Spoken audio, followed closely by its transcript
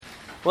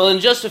Well,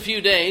 in just a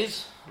few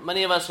days,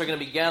 many of us are going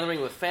to be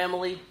gathering with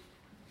family,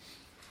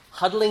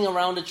 huddling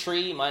around a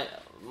tree.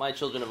 My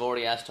children have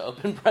already asked to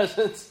open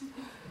presents.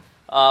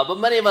 But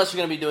many of us are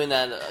going to be doing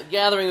that.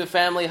 Gathering with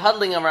family,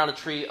 huddling around a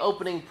tree,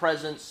 opening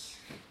presents,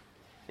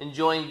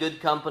 enjoying good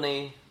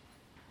company,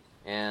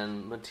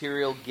 and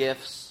material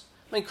gifts.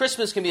 I mean,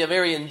 Christmas can be a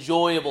very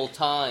enjoyable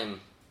time.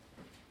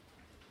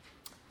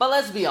 But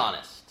let's be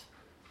honest.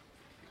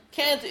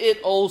 Can't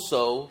it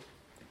also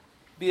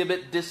be a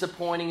bit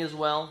disappointing as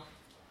well?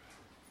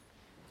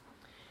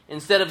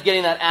 Instead of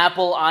getting that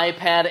Apple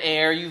iPad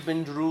Air you've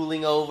been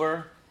drooling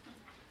over,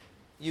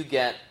 you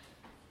get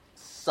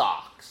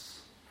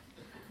socks.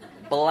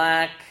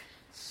 Black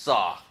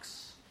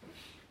socks.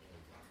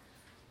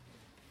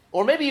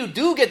 Or maybe you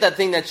do get that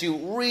thing that you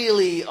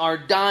really are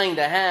dying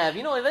to have.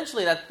 You know,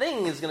 eventually that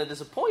thing is going to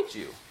disappoint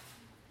you.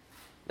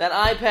 That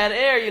iPad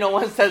Air,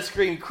 once that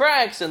screen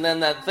cracks and then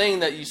that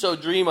thing that you so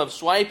dream of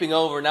swiping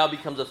over now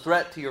becomes a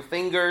threat to your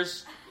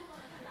fingers.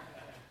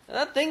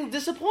 That thing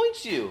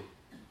disappoints you.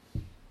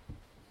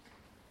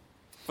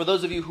 For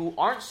those of you who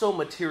aren't so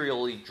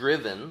materially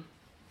driven,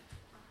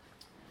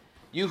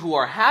 you who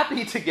are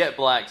happy to get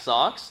black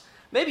socks,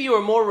 maybe you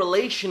are more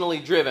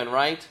relationally driven,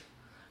 right?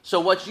 So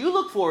what you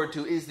look forward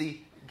to is the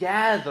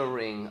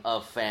gathering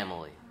of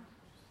family.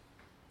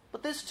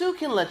 But this too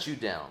can let you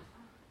down.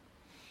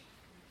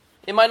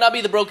 It might not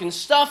be the broken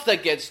stuff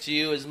that gets to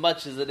you as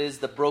much as it is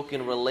the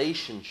broken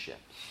relationships.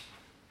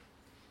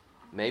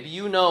 Maybe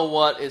you know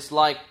what it's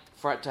like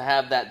to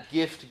have that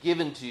gift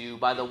given to you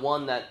by the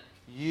one that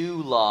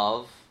you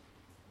love,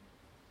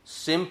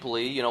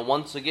 simply,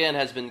 once again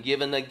has been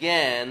given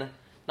again,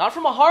 not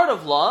from a heart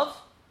of love,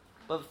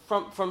 but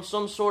from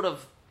some sort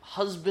of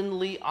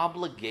husbandly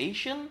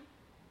obligation.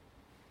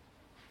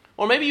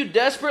 Or maybe you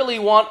desperately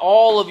want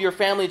all of your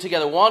family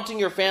together, wanting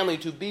your family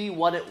to be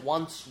what it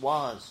once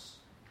was.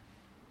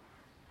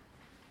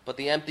 But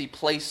the empty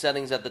place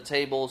settings at the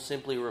table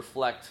simply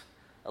reflect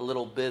a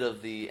little bit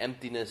of the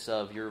emptiness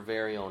of your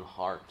very own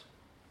heart.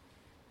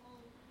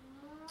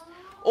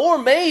 Or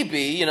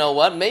maybe,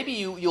 maybe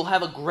you'll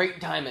have a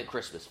great time at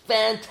Christmas.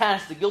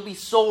 Fantastic. You'll be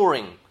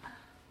soaring.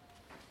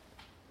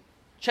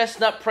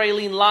 Chestnut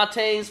praline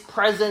lattes,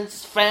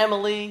 presents,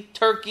 family,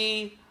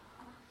 turkey.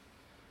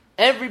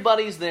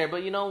 Everybody's there.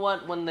 But you know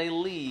what? When they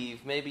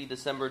leave, maybe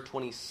December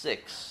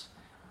 26th,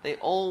 they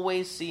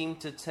always seem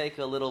to take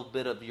a little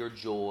bit of your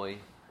joy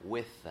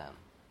with them.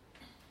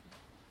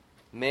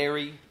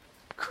 Merry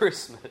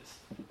Christmas.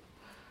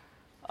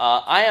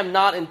 I am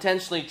not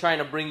intentionally trying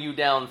to bring you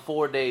down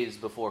 4 days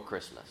before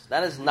Christmas.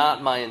 That is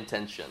not my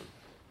intention.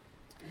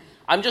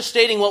 I'm just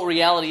stating what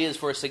reality is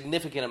for a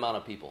significant amount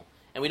of people.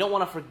 And we don't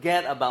want to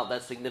forget about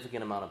that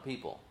significant amount of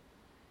people.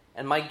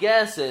 And my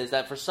guess is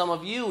that for some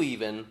of you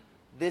even,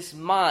 this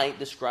might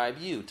describe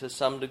you to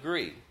some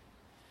degree.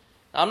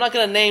 Now, I'm not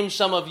going to name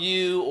some of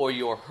you or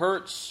your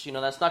hurts.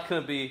 That's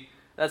going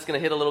to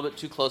hit a little bit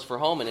too close for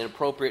home and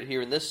inappropriate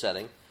here in this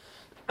setting.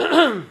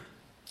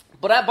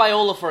 But at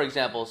Biola, for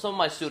example, one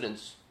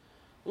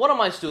of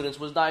my students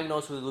was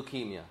diagnosed with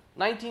leukemia.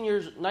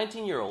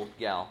 19-year-old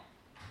gal,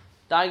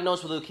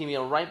 diagnosed with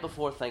leukemia right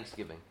before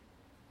Thanksgiving.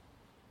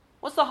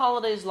 What's the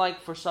holidays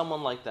like for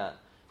someone like that,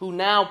 who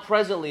now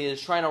presently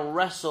is trying to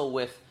wrestle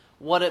with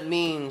what it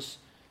means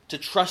to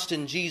trust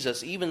in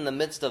Jesus, even in the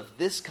midst of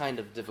this kind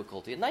of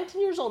difficulty? At 19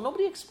 years old,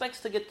 nobody expects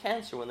to get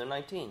cancer when they're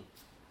 19.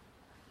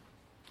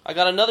 I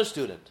got another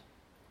student.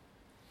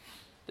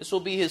 This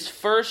will be his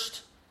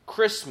first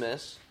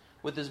Christmas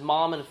with his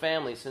mom and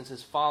family since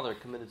his father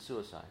committed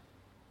suicide.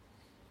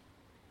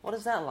 What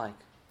is that like?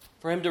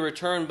 For him to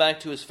return back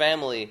to his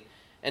family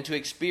and to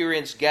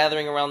experience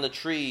gathering around the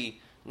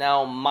tree,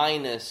 now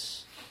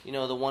minus,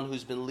 the one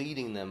who's been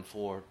leading them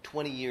for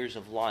 20 years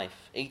of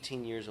life,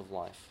 18 years of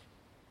life.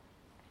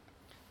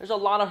 There's a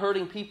lot of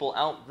hurting people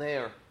out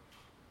there,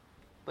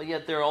 but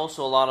yet there are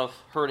also a lot of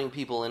hurting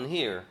people in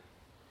here.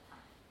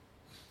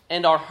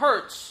 And our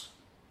hurts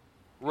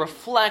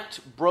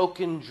reflect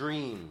broken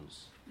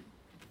dreams,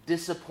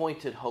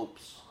 disappointed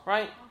hopes,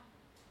 right?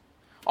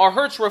 Our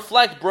hurts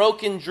reflect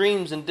broken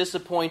dreams and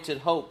disappointed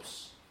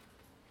hopes.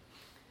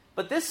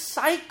 But this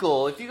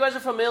cycle, if you guys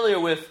are familiar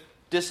with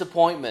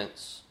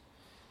disappointments,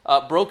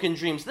 broken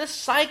dreams, this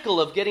cycle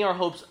of getting our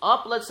hopes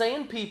up, let's say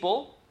in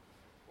people,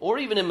 or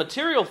even in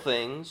material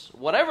things,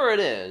 whatever it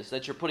is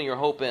that you're putting your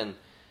hope in,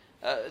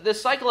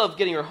 this cycle of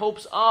getting your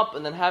hopes up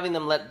and then having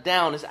them let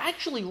down is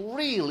actually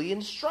really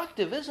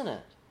instructive, isn't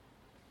it?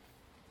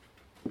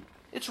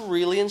 It's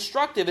really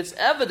instructive. It's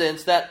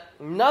evidence that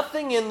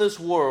nothing in this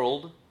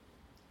world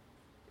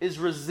is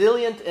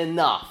resilient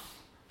enough,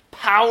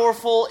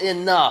 powerful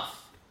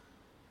enough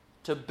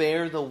to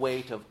bear the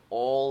weight of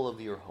all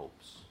of your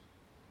hopes.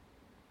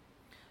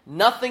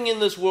 Nothing in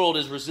this world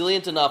is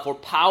resilient enough or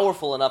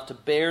powerful enough to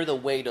bear the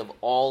weight of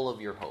all of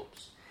your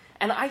hopes.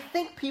 And I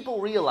think people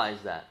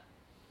realize that.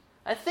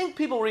 I think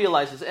people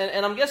realize this,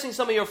 and I'm guessing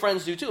some of your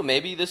friends do too.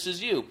 Maybe this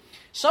is you.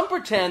 Some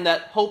pretend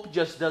that hope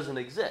just doesn't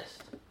exist.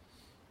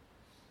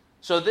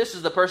 So this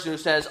is the person who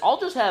says, I'll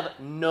just have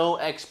no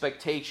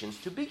expectations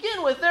to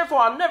begin with, therefore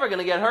I'm never going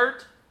to get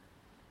hurt.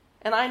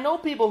 And I know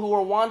people who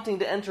are wanting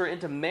to enter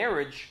into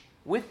marriage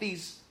with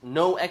these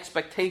no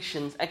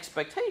expectations,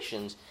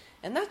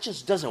 and that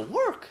just doesn't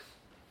work.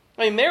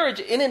 I mean, marriage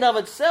in and of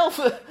itself,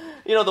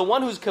 the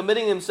one who's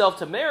committing himself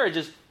to marriage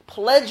is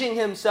pledging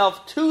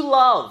himself to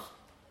love.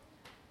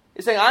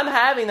 He's saying, I'm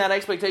having that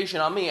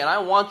expectation on me, and I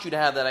want you to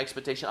have that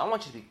expectation. I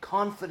want you to be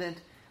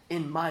confident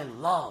in my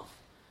love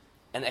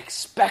and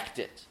expect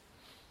it.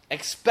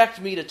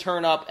 Expect me to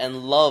turn up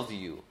and love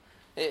you.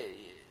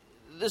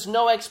 This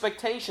no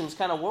expectations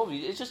kind of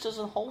worldview, it just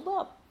doesn't hold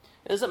up.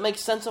 It doesn't make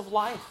sense of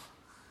life.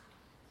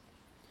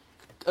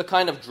 A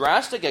kind of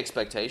drastic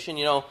expectation,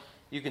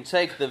 you can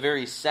take the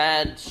very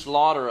sad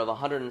slaughter of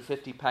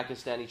 150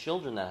 Pakistani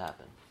children that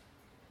happened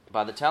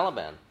by the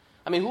Taliban.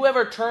 I mean,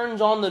 whoever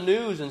turns on the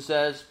news and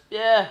says,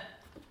 yeah,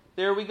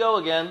 there we go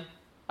again.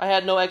 I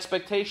had no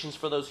expectations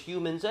for those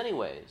humans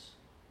anyways.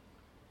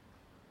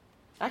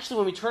 Actually,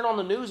 when we turn on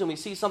the news and we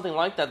see something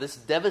like that, this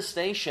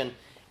devastation,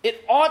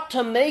 it ought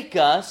to make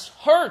us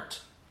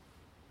hurt.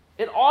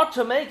 There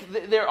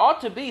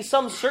ought to be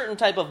some certain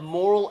type of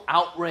moral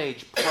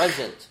outrage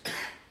present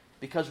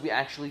because we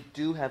actually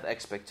do have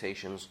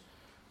expectations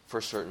for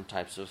certain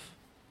types of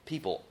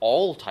people,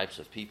 all types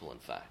of people, in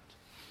fact.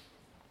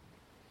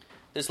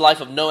 This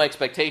life of no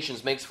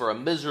expectations makes for a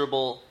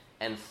miserable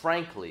and,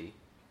 frankly,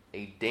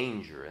 a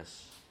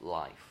dangerous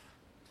life.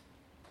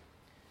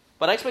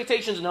 But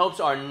expectations and hopes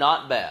are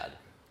not bad.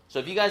 So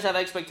if you guys have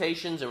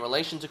expectations in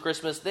relation to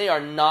Christmas, they are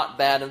not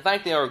bad. In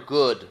fact, they are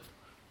good.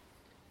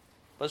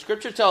 But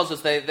Scripture tells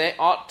us they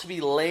ought to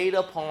be laid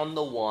upon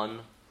the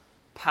one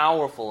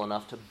powerful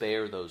enough to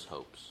bear those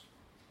hopes.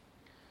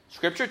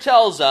 Scripture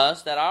tells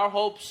us that our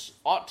hopes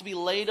ought to be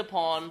laid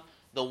upon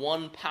the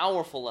one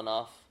powerful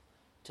enough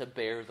to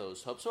bear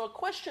those hopes. So a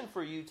question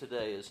for you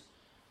today is,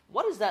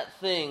 what is that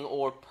thing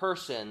or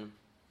person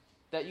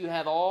that you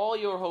have all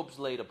your hopes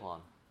laid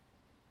upon?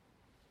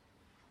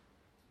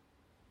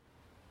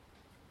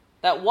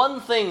 That one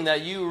thing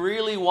that you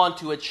really want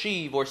to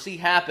achieve or see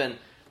happen,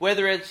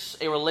 whether it's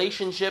a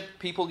relationship,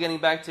 people getting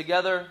back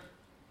together,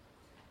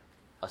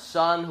 a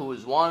son who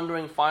is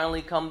wandering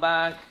finally come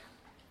back,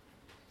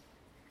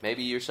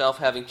 maybe yourself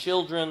having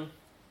children.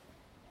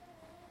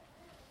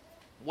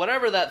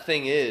 Whatever that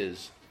thing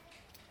is,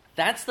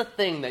 that's the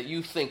thing that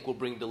you think will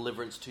bring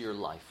deliverance to your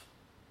life.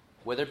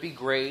 Whether it be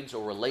grades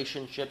or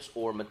relationships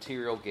or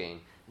material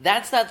gain.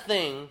 That's that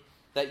thing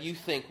that you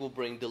think will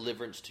bring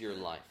deliverance to your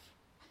life.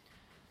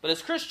 But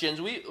as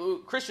Christians,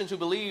 Christians who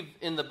believe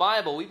in the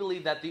Bible, we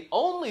believe that the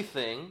only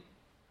person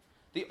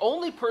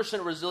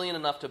resilient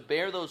enough to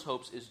bear those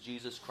hopes is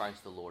Jesus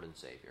Christ, the Lord and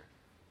Savior.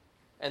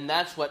 And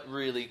that's what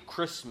really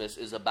Christmas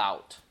is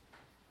about.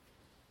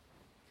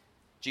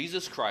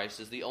 Jesus Christ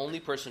is the only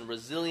person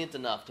resilient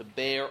enough to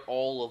bear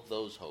all of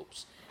those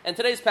hopes. And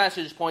today's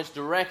passage points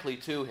directly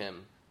to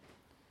him.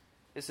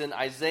 It's in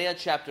Isaiah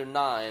chapter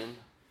 9,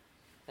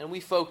 and we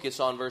focus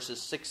on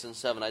verses 6 and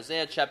 7.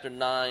 Isaiah chapter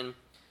 9,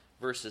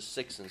 verses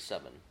 6 and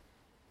 7.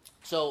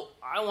 So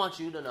I want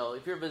you to know,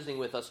 if you're visiting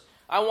with us,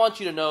 I want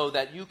you to know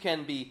that you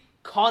can be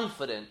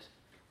confident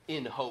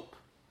in hope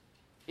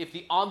if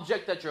the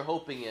object that you're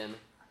hoping in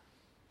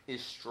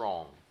is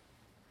strong.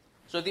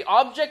 So if the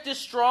object is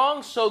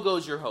strong, so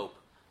goes your hope.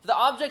 If the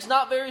object's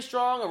not very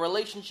strong, a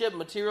relationship,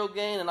 material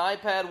gain, an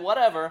iPad,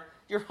 whatever,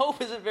 your hope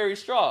isn't very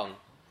strong.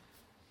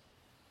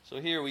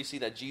 So here we see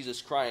that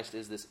Jesus Christ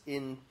is this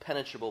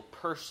impenetrable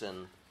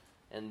person,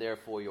 and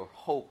therefore your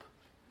hope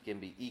can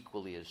be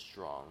equally as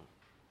strong.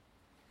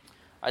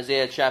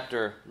 Isaiah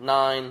chapter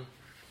 9,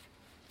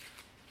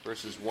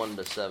 verses 1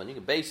 to 7. You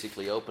can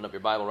basically open up your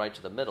Bible right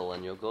to the middle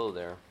and you'll go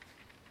there.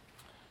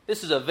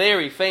 This is a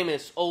very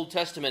famous Old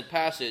Testament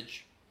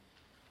passage.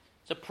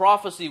 It's a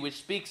prophecy which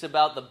speaks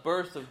about the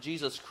birth of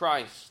Jesus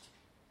Christ.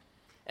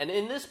 And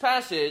in this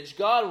passage,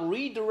 God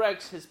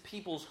redirects his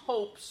people's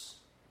hopes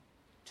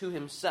to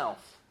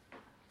himself.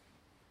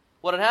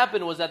 What had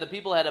happened was that the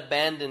people had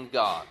abandoned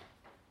God.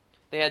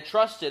 They had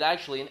trusted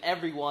actually in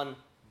everyone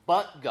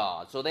but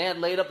God. So they had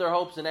laid up their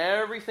hopes in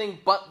everything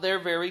but their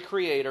very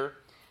Creator.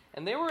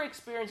 And they were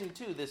experiencing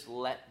too this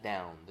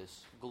letdown,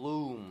 this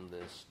gloom,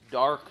 this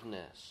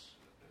darkness.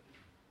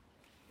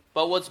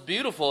 But what's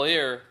beautiful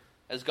here,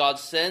 as God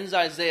sends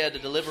Isaiah to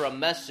deliver a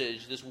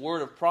message, this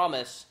word of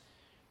promise,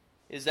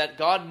 is that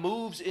God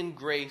moves in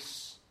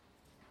grace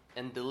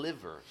and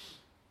delivers.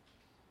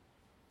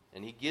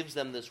 And he gives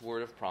them this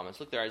word of promise.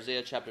 Look there,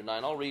 Isaiah chapter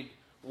 9. I'll read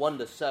 1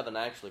 to 7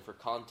 actually for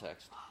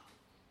context.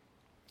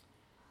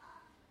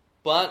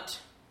 But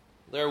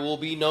there will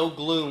be no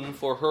gloom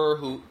for her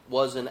who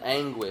was in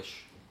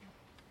anguish.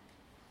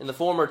 In the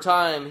former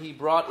time he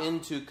brought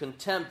into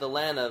contempt the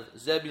land of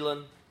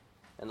Zebulun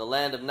and the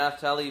land of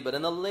Naphtali, but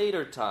in the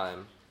later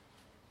time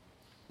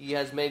he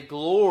has made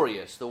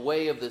glorious the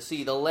way of the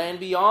sea, the land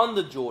beyond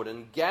the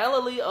Jordan,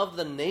 Galilee of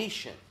the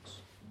nations.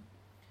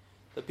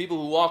 The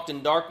people who walked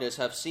in darkness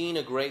have seen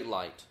a great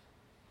light.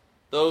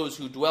 Those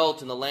who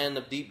dwelt in the land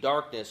of deep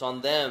darkness,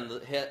 on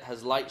them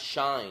has light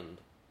shined.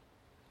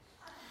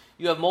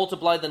 You have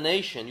multiplied the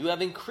nation. You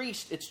have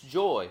increased its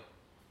joy.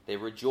 They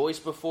rejoice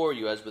before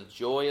you as with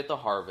joy at the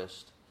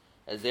harvest,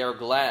 as they are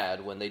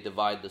glad when they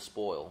divide the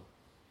spoil.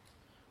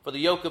 For the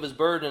yoke of his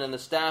burden and the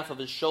staff of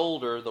his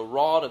shoulder, the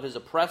rod of his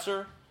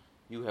oppressor,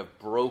 you have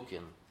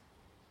broken,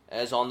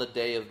 as on the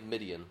day of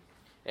Midian.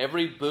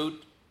 Every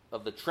boot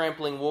of the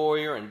trampling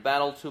warrior in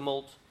battle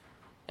tumult,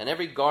 and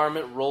every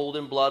garment rolled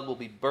in blood will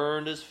be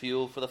burned as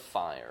fuel for the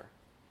fire.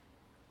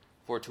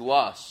 For to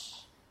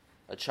us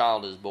a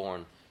child is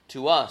born,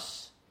 to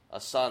us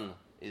a son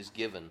is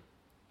given,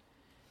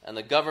 and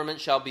the government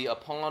shall be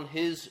upon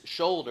his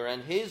shoulder,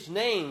 and his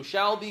name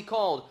shall be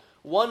called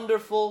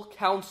Wonderful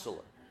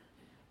Counselor,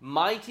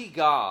 Mighty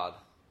God,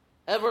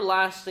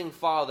 Everlasting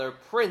Father,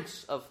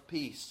 Prince of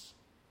Peace.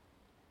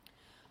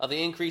 Of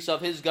the increase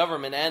of his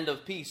government and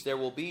of peace there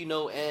will be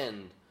no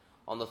end,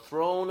 on the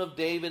throne of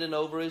David and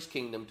over his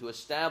kingdom, to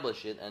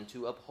establish it and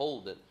to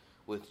uphold it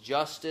with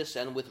justice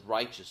and with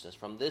righteousness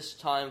from this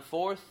time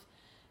forth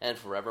and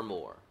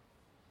forevermore.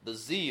 The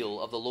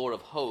zeal of the Lord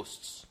of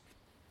hosts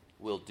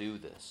will do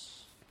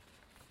this.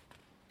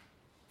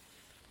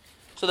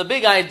 So the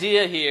big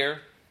idea here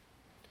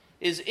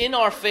is, in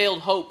our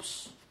failed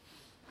hopes,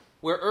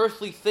 where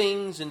earthly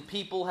things and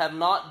people have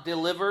not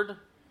delivered,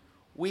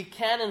 we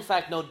can in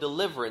fact know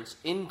deliverance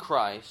in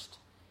Christ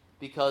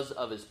because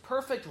of his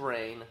perfect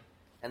reign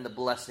and the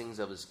blessings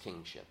of his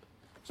kingship.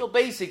 So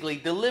basically,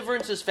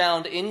 deliverance is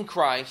found in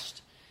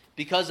Christ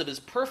because of his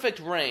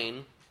perfect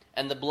reign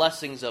and the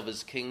blessings of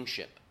his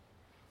kingship.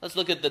 Let's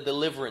look at the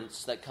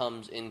deliverance that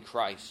comes in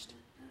Christ.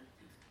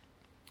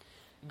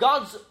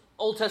 God's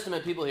Old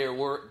Testament people here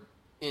were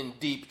in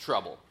deep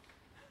trouble.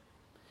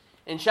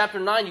 In chapter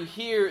 9, you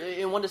hear,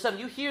 in 1 to 7,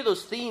 you hear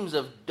those themes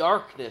of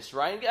darkness,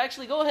 right?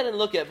 Actually, go ahead and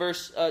look at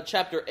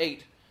chapter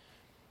 8,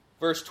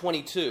 verse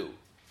 22.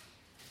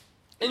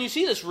 And you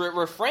see this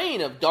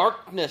refrain of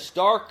darkness,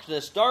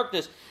 darkness,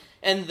 darkness.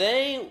 And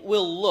they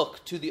will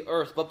look to the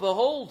earth, but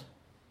behold,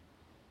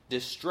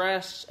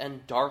 distress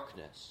and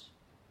darkness,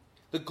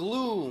 the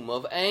gloom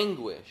of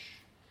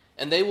anguish,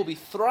 and they will be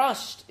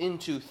thrust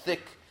into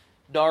thick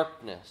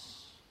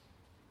darkness.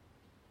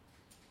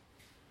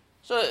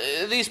 So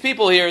these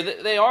people here,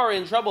 they are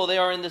in trouble. They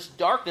are in this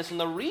darkness. And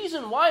the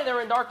reason why they're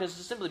in darkness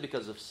is simply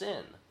because of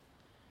sin.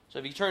 So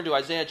if you turn to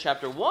Isaiah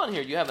chapter 1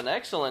 here, you have an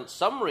excellent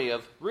summary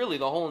of really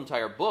the whole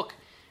entire book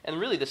and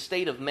really the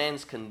state of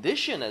man's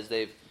condition as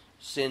they've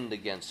sinned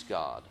against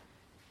God.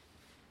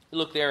 You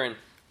look there in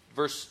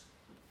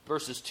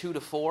verses 2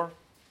 to 4.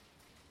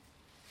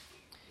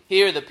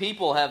 Here the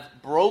people have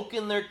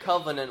broken their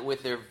covenant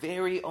with their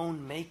very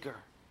own Maker.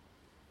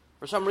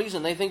 For some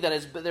reason, they think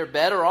that they're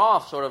better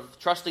off sort of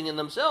trusting in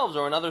themselves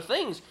or in other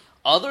things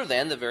other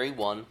than the very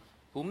one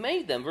who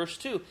made them. Verse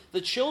 2,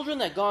 the children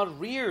that God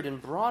reared and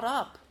brought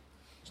up.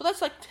 So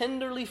that's like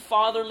tenderly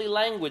fatherly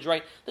language,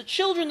 right? The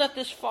children that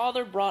this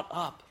father brought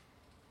up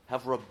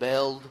have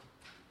rebelled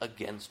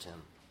against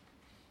him.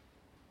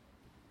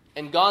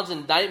 And God's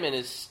indictment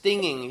is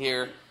stinging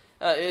here.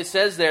 It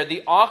says there,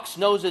 the ox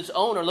knows its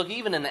owner. Look,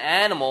 even an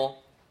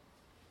animal,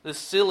 this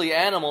silly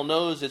animal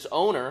knows its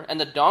owner, and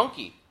the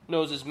donkey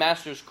knows his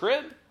master's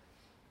crib.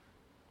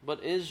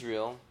 But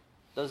Israel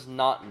does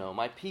not know.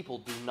 My people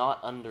do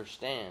not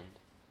understand.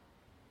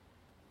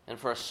 And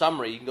for a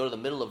summary, you can go to the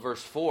middle of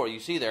verse 4. You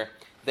see there,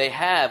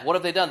 what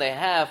have they done? They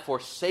have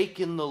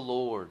forsaken the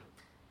Lord.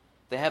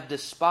 They have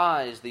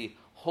despised the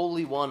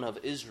Holy One of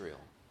Israel.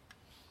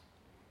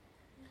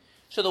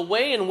 So the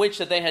way in which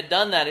that they had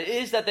done that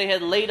is that they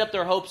had laid up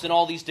their hopes in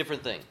all these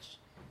different things.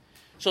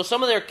 So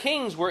some of their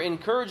kings were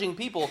encouraging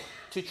people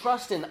to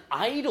trust in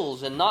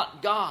idols and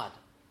not God.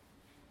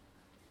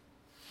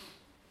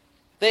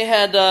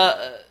 Some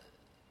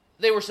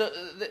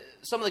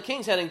of the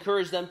kings had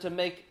encouraged them to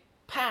make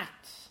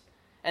pacts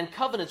and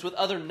covenants with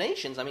other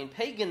nations. I mean,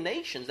 pagan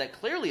nations that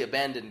clearly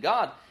abandoned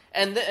God.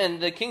 And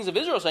the kings of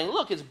Israel saying,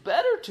 look, it's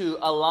better to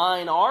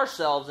align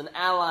ourselves and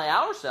ally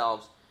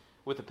ourselves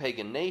with the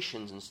pagan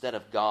nations instead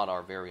of God,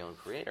 our very own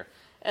Creator.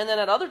 And then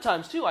at other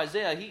times too,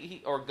 Isaiah,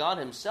 or God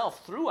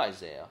himself through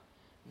Isaiah,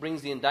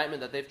 brings the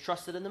indictment that they've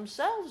trusted in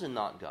themselves and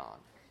not God.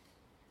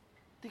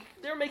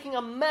 They're making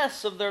a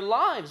mess of their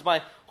lives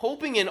by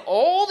hoping in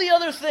all the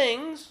other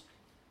things,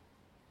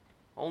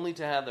 only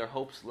to have their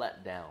hopes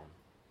let down.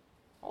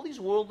 All these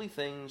worldly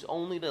things,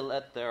 only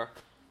to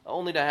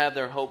have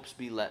their hopes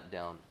be let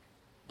down.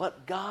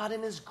 But God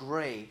in his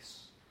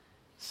grace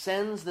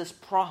sends this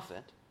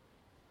prophet,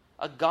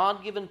 a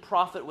God-given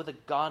prophet with a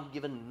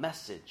God-given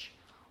message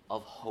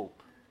of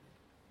hope.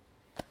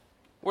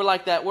 We're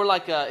like that. We're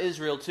like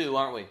Israel too,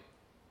 aren't we?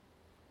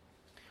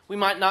 We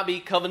might not be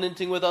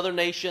covenanting with other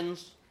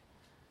nations,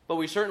 but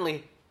we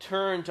certainly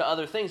turn to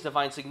other things to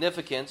find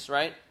significance,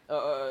 right?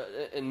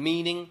 And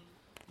meaning,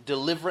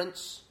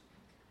 deliverance.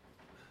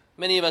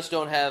 Many of us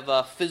don't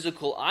have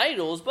physical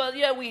idols, but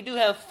yeah, we do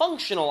have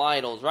functional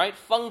idols, right?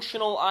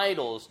 Functional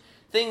idols.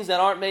 Things that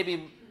aren't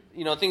maybe,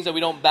 things that we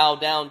don't bow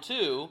down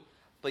to,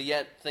 but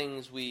yet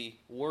things we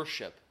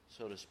worship,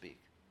 so to speak.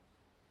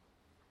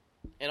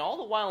 And all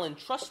the while, in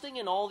trusting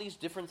in all these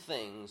different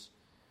things,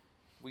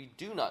 we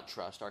do not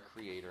trust our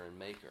Creator and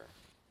Maker.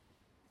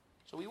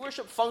 So we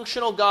worship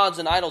functional gods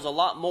and idols a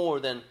lot more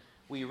than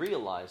we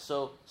realize.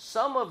 So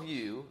some of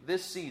you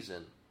this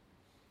season,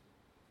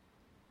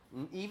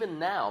 even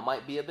now,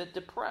 might be a bit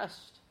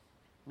depressed,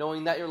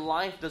 knowing that your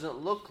life doesn't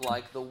look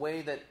like the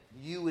way that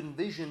you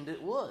envisioned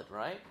it would,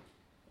 right?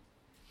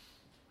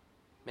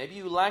 Maybe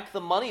you lack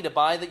the money to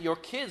buy your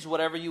kids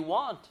whatever you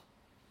want.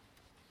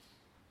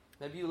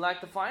 Maybe you lack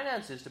the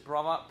finances to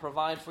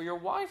provide for your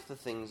wife the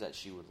things that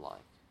she would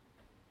like.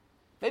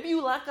 Maybe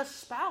you lack a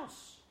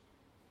spouse.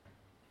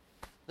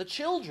 The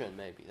children,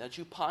 maybe, that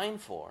you pine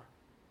for.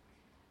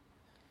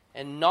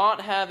 And not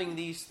having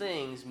these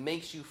things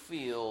makes you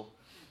feel,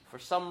 for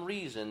some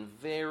reason,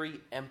 very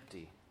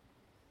empty.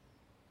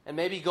 And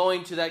maybe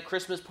going to that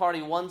Christmas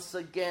party once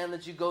again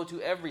that you go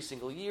to every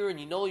single year, and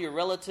you know your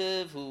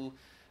relative who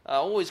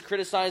always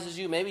criticizes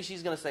you. Maybe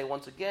she's going to say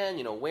once again,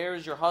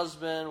 where's your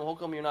husband? How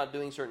come you're not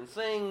doing certain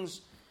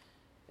things?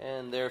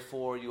 And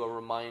therefore you are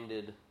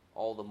reminded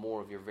all the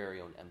more of your very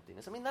own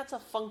emptiness. I mean, that's a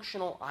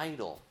functional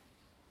idol.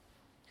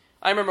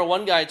 I remember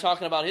one guy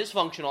talking about his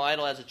functional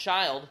idol as a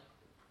child.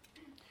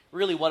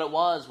 Really what it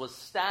was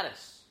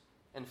status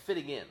and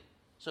fitting in.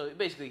 So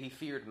basically he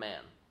feared man.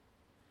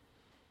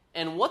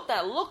 And what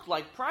that looked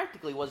like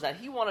practically was that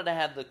he wanted to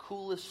have the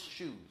coolest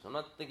shoes. I'm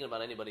not thinking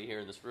about anybody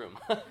here in this room.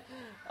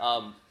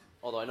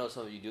 Although I know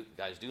some of you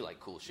guys do like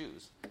cool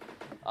shoes.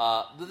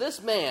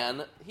 This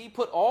man, he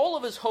put all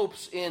of his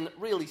hopes in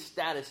really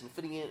status and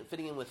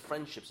fitting in with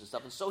friendships and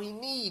stuff. And so he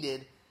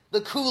needed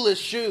the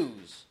coolest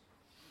shoes.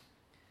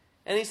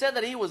 And he said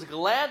that he was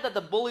glad that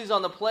the bullies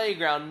on the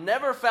playground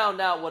never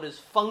found out what his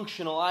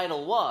functional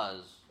idol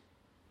was.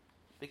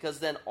 Because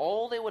then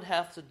all they would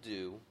have to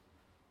do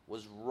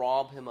was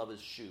rob him of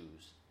his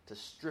shoes to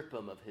strip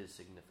him of his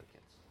significance.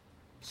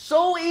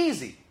 So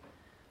easy.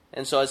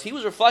 And so as he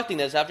was reflecting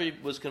this after he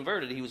was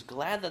converted, he was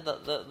glad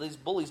that these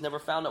bullies never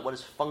found out what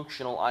his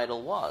functional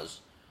idol was.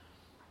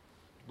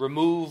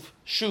 Remove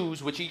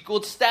shoes, which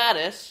equaled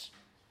status,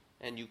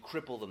 and you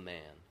cripple the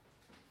man.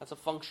 That's a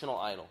functional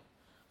idol.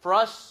 For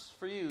us,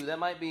 for you, that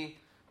might be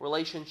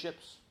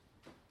relationships,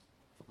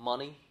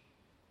 money,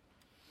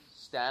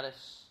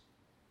 status,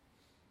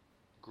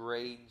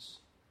 grades,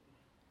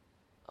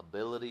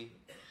 ability,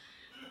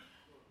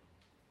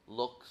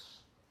 looks.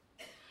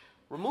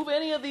 Remove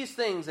any of these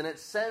things and it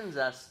sends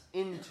us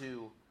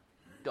into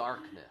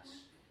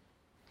darkness.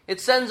 It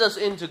sends us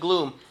into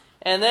gloom.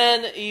 And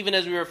then, even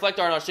as we reflect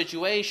on our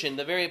situation,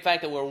 the very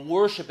fact that we're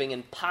worshiping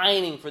and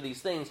pining for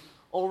these things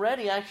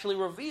already actually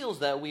reveals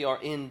that we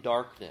are in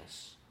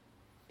darkness,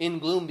 in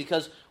gloom,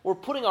 because we're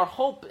putting our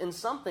hope in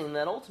something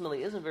that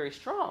ultimately isn't very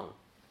strong.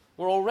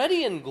 We're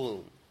already in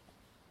gloom.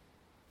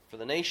 For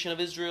the nation of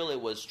Israel,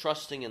 it was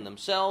trusting in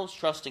themselves,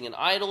 trusting in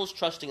idols,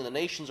 trusting in the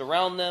nations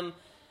around them,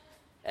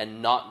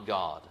 and not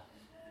God.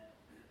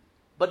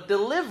 But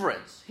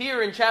deliverance,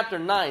 here in chapter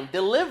 9,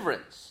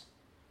 deliverance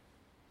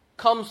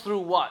comes through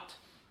what?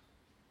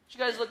 You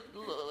guys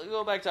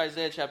go back to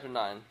Isaiah chapter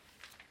 9.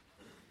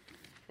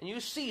 And you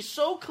see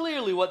so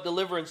clearly what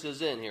deliverance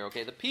is in here,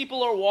 okay? The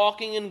people are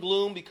walking in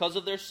gloom because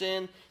of their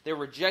sin, their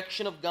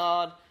rejection of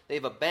God.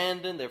 They've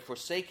abandoned, they've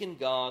forsaken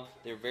God,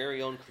 their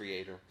very own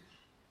Creator.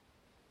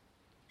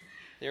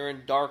 They're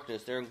in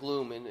darkness, they're in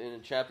gloom.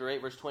 In chapter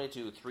 8, verse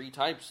 22,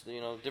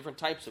 different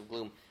types of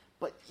gloom.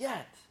 But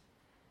yet,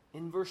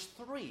 in verse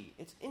 3,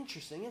 it's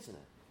interesting, isn't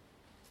it?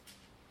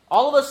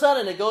 All of a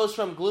sudden, it goes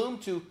from gloom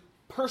to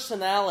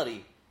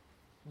personality.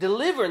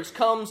 Deliverance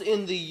comes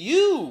in the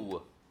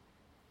you.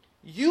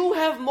 You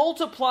have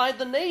multiplied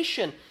the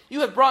nation.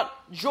 You have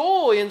brought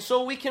joy, and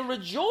so we can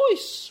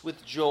rejoice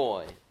with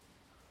joy.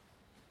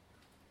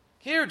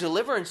 Here,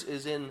 deliverance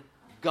is in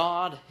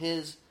God,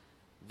 His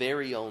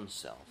very own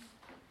self.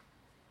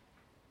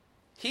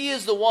 He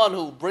is the one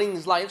who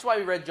brings light. That's why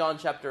we read John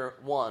chapter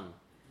 1.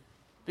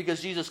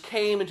 Because Jesus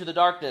came into the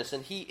darkness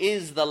and He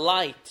is the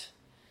light.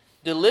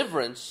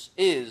 Deliverance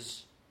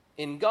is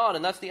in God,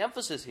 and that's the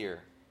emphasis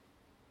here.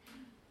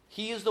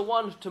 He is the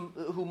one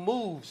who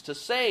moves to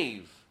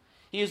save.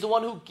 He is the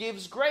one who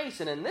gives grace,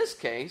 and in this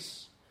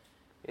case,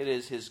 it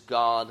is His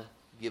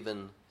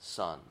God-given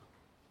Son.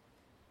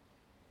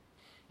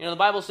 The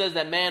Bible says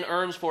that man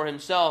earns for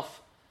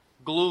himself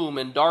gloom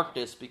and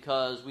darkness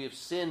because we have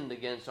sinned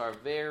against our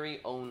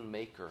very own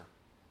Maker.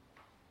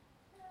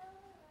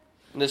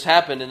 And this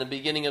happened in the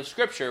beginning of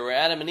Scripture, where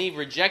Adam and Eve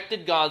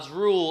rejected God's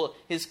rule,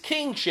 His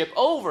kingship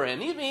over him.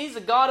 He's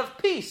a God of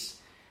peace.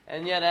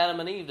 And yet Adam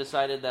and Eve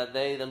decided that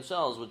they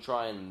themselves would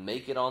try and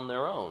make it on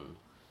their own.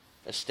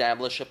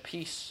 Establish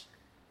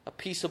a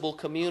peaceable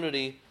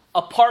community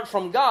apart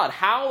from God.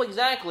 How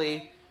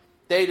exactly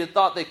they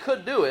thought they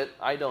could do it,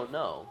 I don't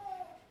know.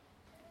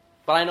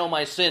 But I know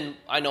my sin,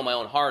 I know my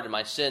own heart and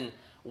my sin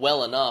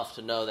well enough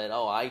to know that,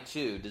 I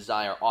too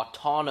desire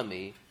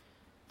autonomy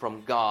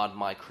from God,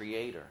 my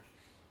Creator.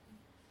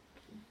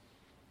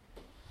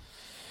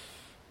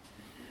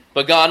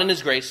 But God in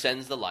His grace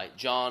sends the light.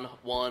 John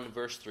 1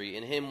 verse 3,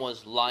 in Him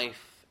was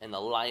life, and the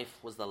life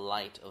was the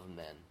light of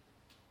men.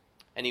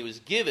 And he was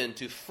given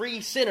to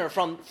free sinners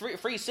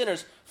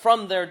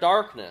from their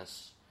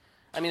darkness.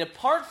 I mean,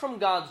 apart from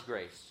God's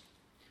grace,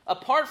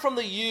 apart from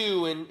the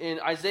you in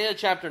Isaiah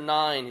chapter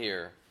 9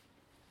 here,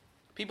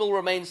 people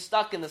remain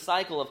stuck in the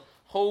cycle of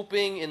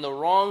hoping in the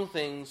wrong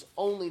things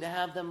only to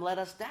have them let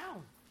us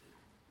down.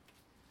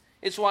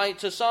 It's why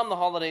to some the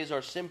holidays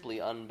are simply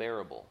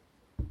unbearable.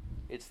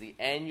 It's the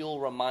annual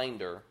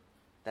reminder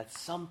that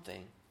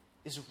something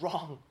is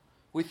wrong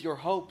with your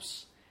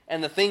hopes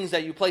and the things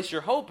that you place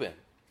your hope in.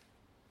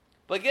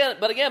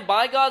 But again,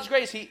 by God's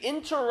grace, he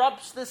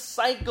interrupts this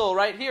cycle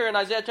right here in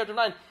Isaiah chapter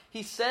 9.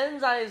 He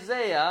sends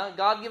Isaiah,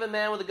 God-given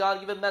man with a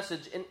God-given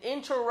message, and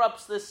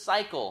interrupts this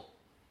cycle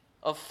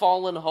of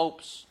fallen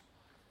hopes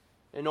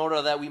in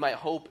order that we might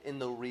hope in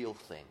the real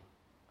thing,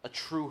 a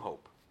true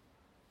hope.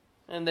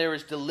 And there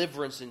is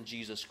deliverance in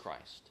Jesus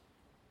Christ.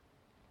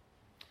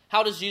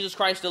 How does Jesus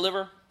Christ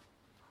deliver?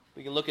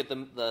 We can look at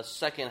the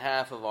second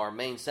half of our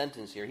main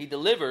sentence here. He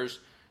delivers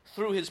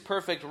through his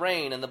perfect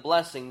reign and the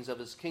blessings of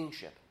his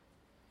kingship.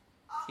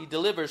 He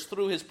delivers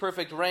through his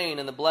perfect reign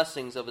and the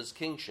blessings of his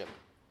kingship.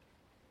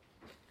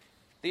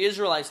 The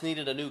Israelites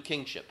needed a new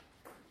kingship.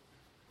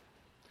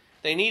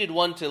 They needed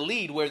one to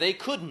lead where they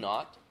could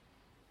not,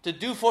 to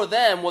do for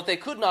them what they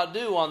could not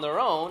do on their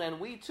own, and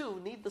we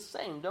too need the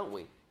same, don't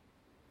we?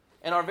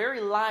 And our very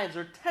lives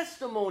are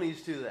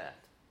testimonies to that.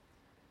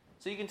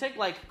 So you can take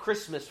like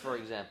Christmas, for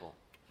example.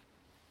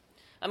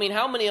 I mean,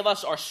 how many of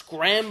us are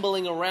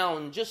scrambling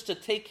around just to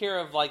take care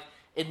of like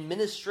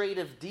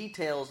administrative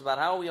details about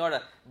how we are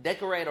to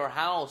decorate our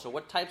house or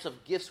what types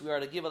of gifts we are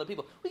to give other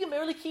people? We can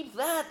barely keep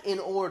that in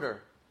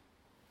order.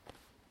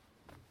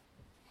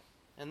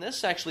 And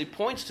this actually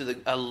points to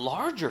a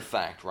larger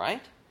fact,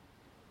 right?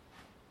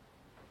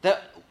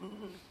 That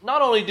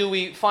not only do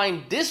we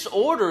find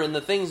disorder in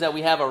the things that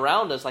we have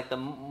around us, like the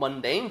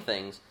mundane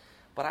things,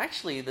 but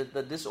actually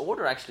the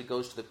disorder actually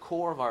goes to the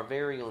core of our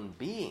very own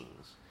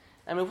beings.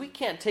 I mean, if we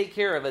can't take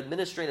care of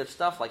administrative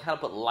stuff like how to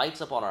put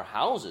lights up on our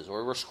houses,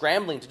 or we're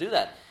scrambling to do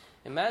that,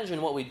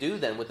 imagine what we do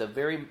then with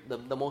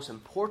the most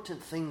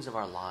important things of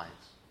our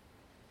lives.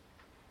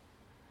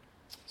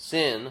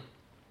 Sin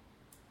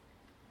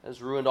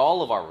has ruined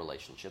all of our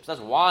relationships. That's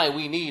why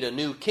we need a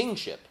new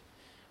kingship.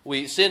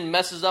 Sin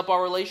messes up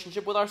our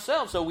relationship with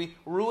ourselves, so we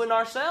ruin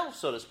ourselves,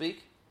 so to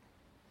speak.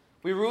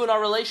 We ruin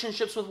our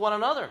relationships with one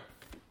another.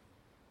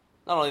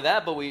 Not only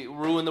that, but we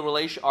ruin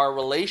our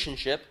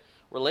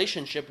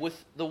relationship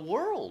with the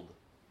world.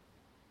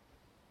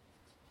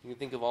 You can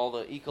think of all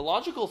the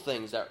ecological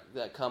things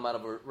that come out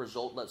of a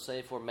result, let's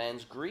say, for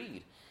man's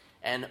greed.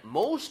 And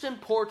most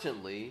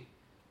importantly,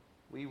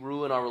 we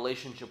ruin our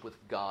relationship with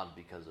God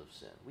because of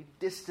sin. We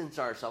distance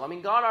ourselves. I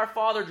mean, God our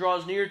Father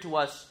draws near to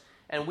us,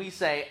 and we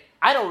say,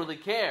 I don't really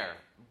care.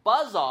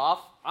 Buzz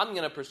off. I'm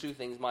going to pursue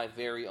things my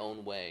very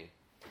own way.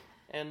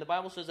 And the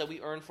Bible says that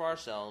we earn for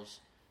ourselves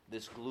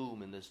this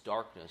gloom and this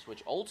darkness,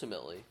 which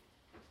ultimately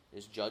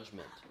is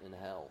judgment in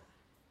hell.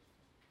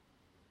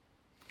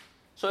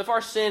 So if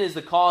our sin is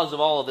the cause of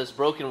all of this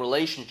broken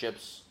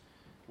relationships,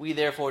 we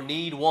therefore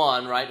need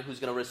one, right, who's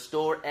going to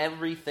restore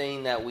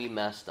everything that we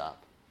messed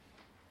up.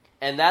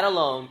 And that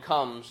alone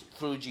comes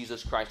through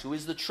Jesus Christ, who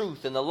is the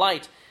truth and the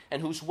light,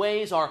 and whose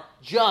ways are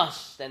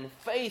just and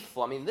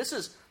faithful. I mean, this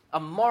is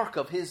a mark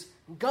of his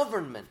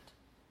government.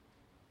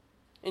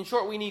 In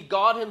short, we need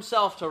God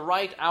himself to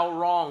right our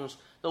wrongs,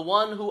 the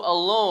one who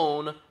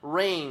alone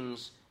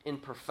reigns in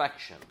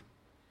perfection.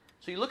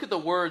 So you look at the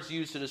words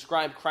used to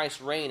describe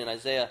Christ's reign in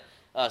Isaiah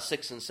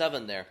 6 and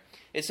 7 there.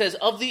 It says,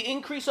 of the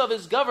increase of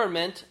his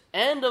government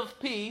and of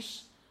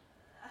peace,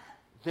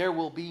 there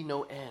will be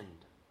no end.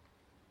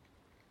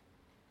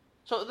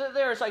 So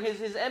there's like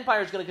his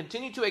empire is going to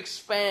continue to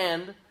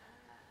expand.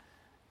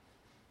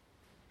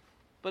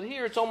 But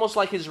here it's almost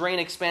like his reign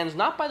expands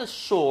not by the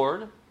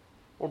sword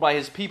or by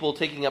his people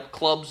taking up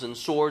clubs and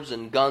swords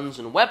and guns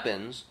and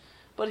weapons.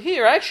 But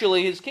here,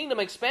 actually, his kingdom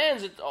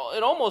expands, it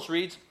almost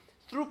reads,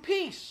 through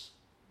peace.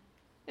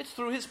 It's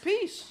through his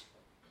peace.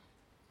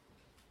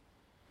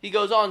 He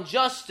goes on,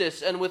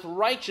 justice and with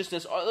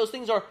righteousness. Those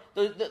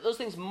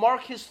things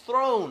mark his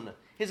throne,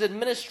 his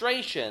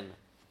administration,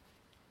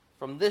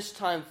 from this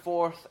time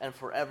forth and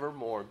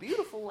forevermore.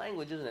 Beautiful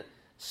language, isn't it?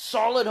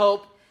 Solid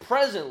hope,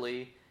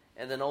 presently,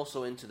 and then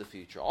also into the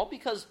future. All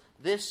because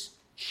this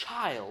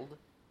child,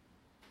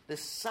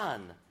 this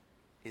son,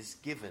 is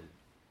given.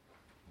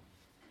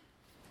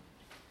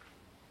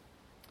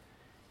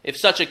 If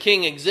such a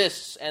king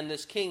exists, and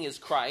this king is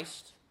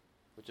Christ,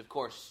 which of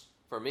course,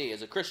 for me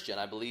as a Christian,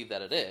 I believe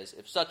that it is,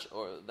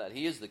 or that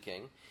he is the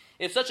king.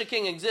 If such a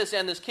king exists,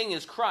 and this king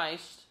is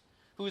Christ,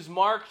 who is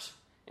marked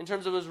in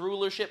terms of his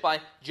rulership by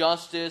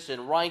justice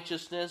and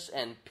righteousness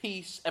and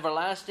peace,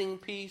 everlasting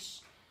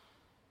peace,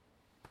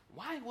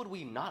 why would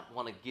we not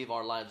want to give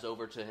our lives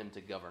over to him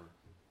to govern?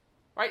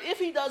 Right? If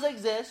he does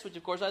exist, which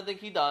of course I think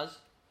he does,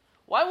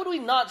 why would we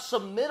not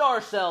submit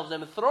ourselves to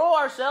him and throw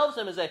ourselves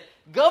to him and say,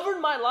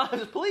 govern my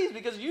lives, please,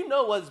 because you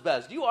know what's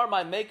best. You are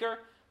my maker,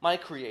 my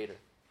creator.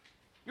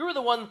 You are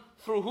the one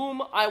through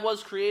whom I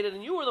was created,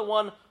 and you are the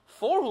one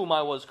for whom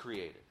I was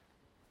created.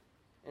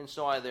 And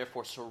so I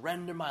therefore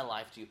surrender my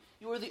life to you.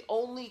 You are the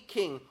only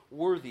king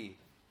worthy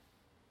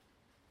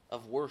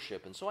of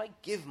worship, and so I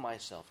give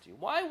myself to you.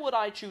 Why would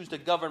I choose to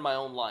govern my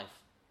own life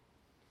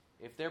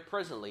if there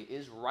presently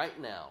is right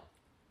now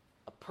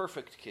a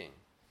perfect king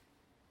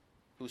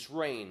whose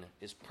reign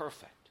is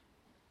perfect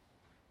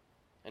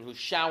and who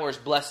showers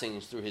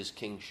blessings through his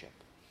kingship?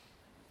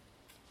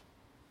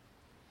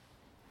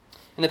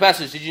 In the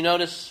passage, did you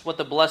notice what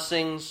the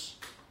blessings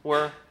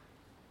were?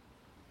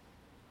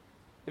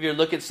 If you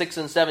look at 6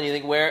 and 7, you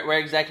think, where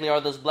exactly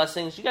are those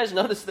blessings? You guys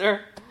notice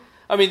there?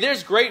 I mean,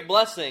 there's great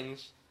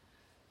blessings,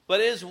 but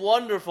it is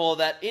wonderful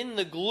that in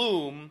the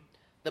gloom,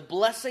 the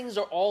blessings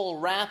are all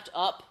wrapped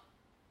up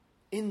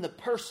in the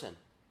person.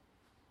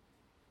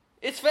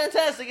 It's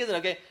fantastic, isn't it?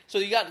 Okay, so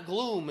you got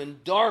gloom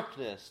and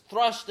darkness,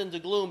 thrust into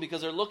gloom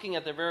because they're looking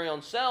at their very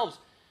own selves.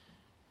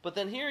 But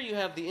then here you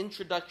have the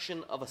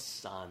introduction of a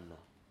son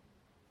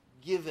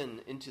given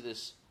into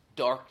this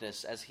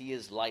darkness as he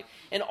is light.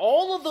 And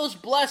all of those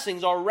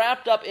blessings are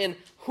wrapped up in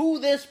who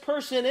this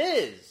person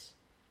is.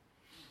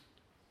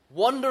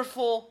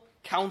 Wonderful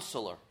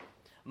Counselor,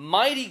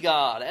 Mighty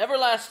God,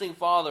 Everlasting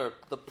Father,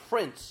 the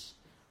Prince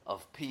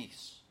of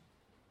Peace.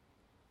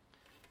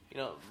 You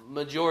know,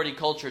 majority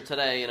culture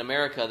today in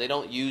America, they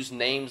don't use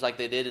names like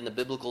they did in the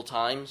biblical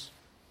times.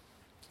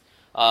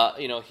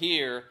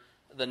 Here,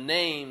 the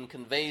name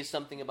conveys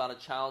something about a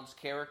child's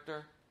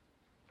character.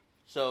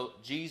 So,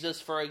 Jesus,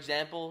 for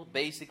example,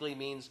 basically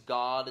means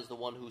God is the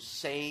one who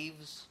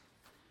saves.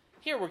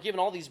 Here, we're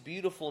given all these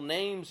beautiful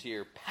names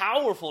here,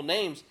 powerful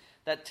names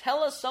that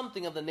tell us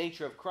something of the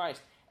nature of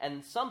Christ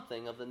and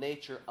something of the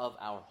nature of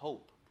our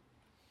hope.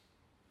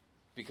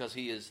 Because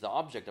he is the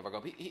object of our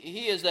hope.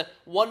 He is the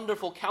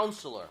wonderful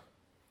Counselor.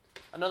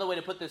 Another way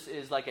to put this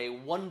is like a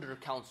wonder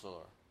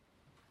counselor.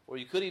 Or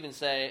you could even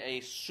say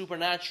a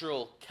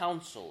supernatural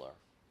counselor.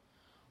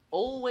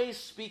 Always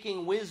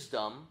speaking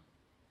wisdom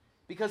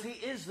because he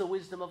is the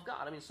wisdom of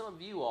God. I mean, some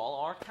of you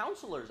all are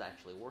counselors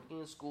actually,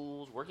 working in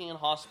schools, working in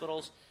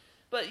hospitals.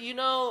 But you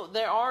know,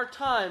 there are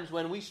times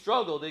when we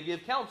struggle to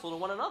give counsel to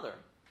one another,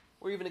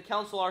 or even to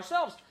counsel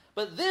ourselves.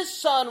 But this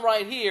son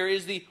right here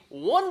is the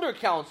wonder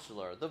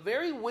counselor, the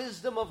very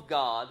wisdom of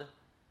God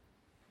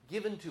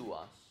given to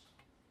us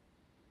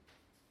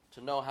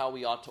to know how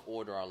we ought to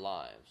order our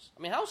lives.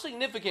 I mean, how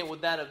significant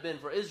would that have been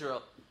for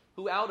Israel,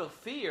 who out of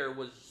fear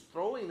was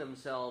throwing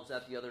themselves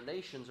at the other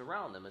nations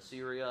around them,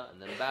 Assyria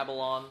and then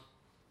Babylon?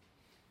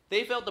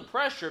 They felt the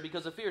pressure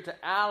because of fear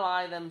to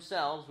ally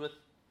themselves with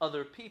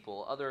other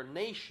people, other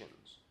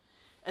nations.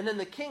 And then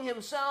the king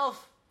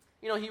himself,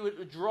 he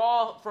would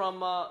draw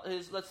from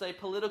his, let's say,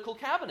 political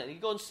cabinet.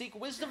 He'd go and seek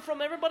wisdom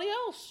from everybody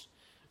else.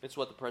 It's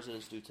what the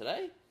presidents do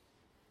today.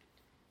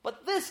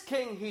 But this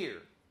king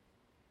here,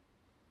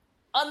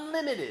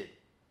 unlimited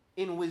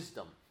in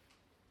wisdom,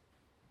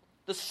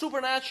 the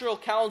supernatural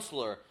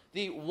counselor,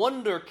 the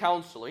wonder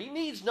counselor, he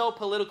needs no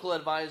political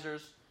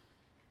advisors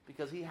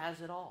because he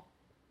has it all.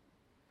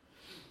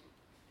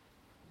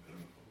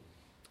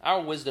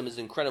 Our wisdom is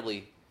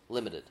incredibly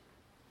limited.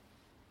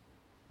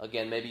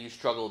 Again, maybe you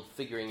struggled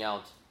figuring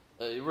out,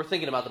 we're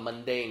thinking about the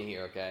mundane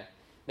here, okay?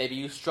 Maybe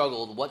you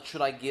struggled, what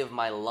should I give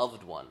my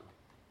loved one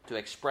to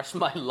express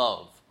my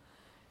love?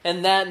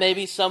 And that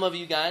maybe some of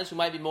you guys who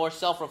might be more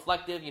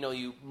self-reflective,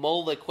 you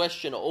mull the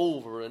question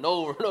over and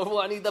over and over,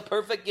 I need the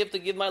perfect gift to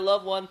give my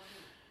loved one.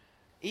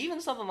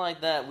 Even something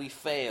like that, we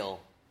fail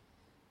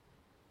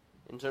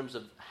in terms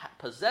of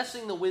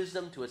possessing the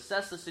wisdom to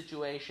assess the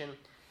situation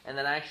and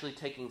then actually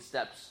taking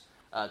steps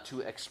to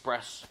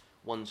express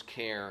one's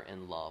care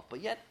and love.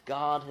 But yet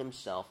God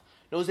himself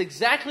knows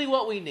exactly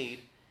what we need,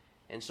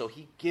 and so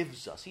he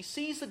gives us. He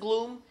sees the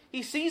gloom,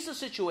 he sees the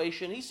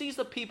situation, he sees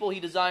the people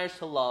he desires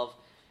to love,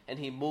 and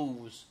he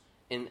moves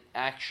in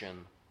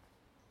action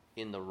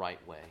in the right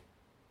way.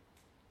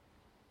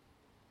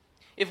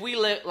 If we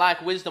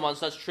lack wisdom on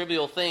such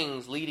trivial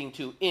things leading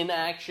to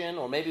inaction,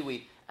 or maybe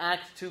we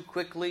act too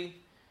quickly,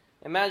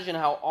 imagine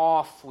how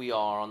off we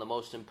are on the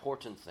most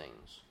important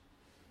things,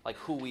 like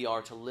who we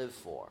are to live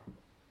for,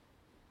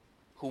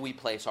 who we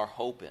place our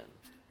hope in.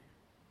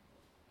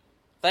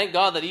 Thank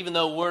God that even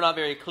though we're not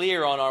very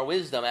clear on our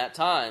wisdom at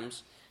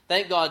times,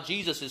 thank God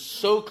Jesus is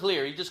so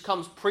clear. He just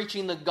comes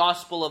preaching the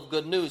gospel of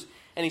good news.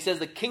 And he says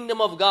the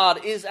kingdom of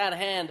God is at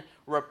hand.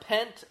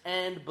 Repent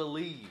and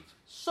believe.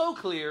 So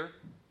clear.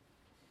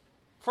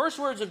 First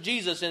words of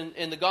Jesus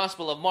in the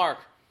Gospel of Mark.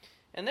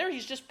 And there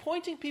he's just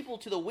pointing people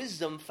to the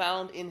wisdom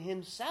found in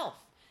himself.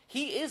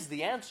 He is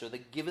the answer, the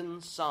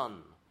given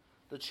son,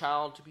 the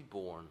child to be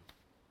born.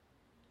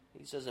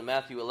 He says in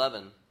Matthew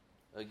 11,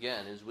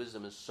 again, his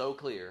wisdom is so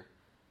clear.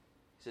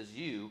 He says,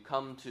 you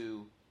come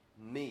to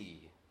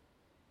me.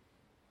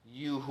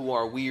 You who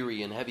are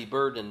weary and heavy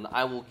burdened,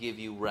 I will give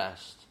you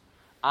rest.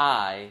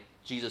 I,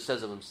 Jesus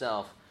says of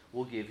himself,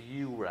 will give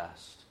you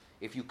rest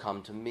if you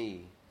come to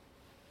me.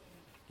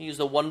 He is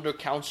the wonder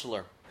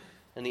counselor,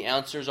 and the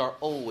answers are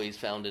always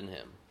found in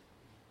him.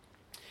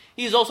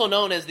 He is also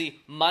known as the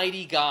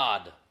mighty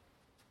God.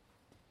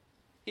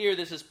 Here,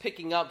 this is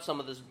picking up some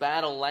of this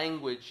battle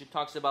language. It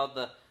talks about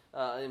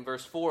in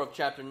verse 4 of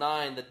chapter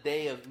 9, the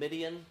day of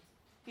Midian.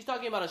 He's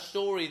talking about a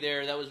story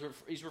there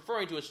he's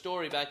referring to a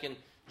story back in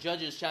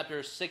Judges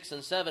chapter 6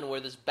 and 7 where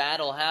this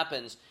battle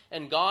happens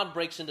and God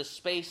breaks into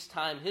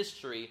space-time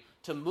history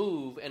to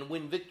move and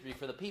win victory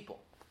for the people.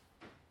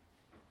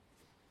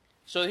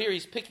 So here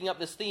he's picking up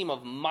this theme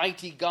of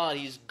mighty God.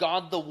 He's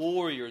God the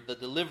warrior, the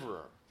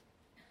deliverer.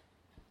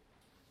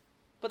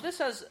 But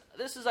this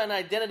is an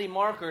identity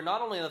marker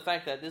not only in the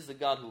fact that this is a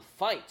God who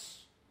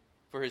fights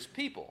for his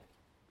people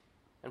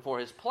and for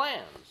his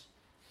plans,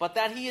 but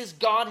that he is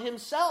God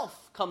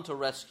himself come to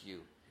rescue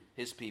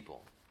his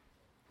people.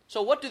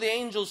 So what do the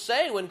angels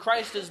say when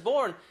Christ is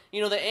born?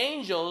 You know, the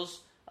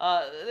angels,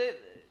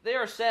 they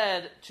are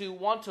said to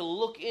want to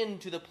look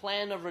into the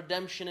plan of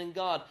redemption in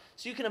God.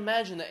 So you can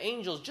imagine the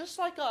angels, just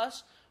like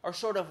us, are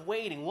sort of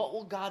waiting. What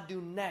will God do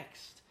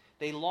next?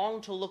 They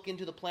long to look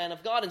into the plan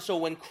of God. And so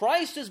when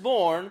Christ is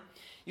born,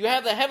 you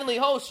have the heavenly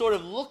host sort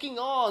of looking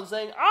on,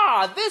 saying,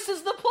 this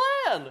is the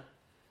plan.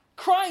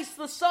 Christ,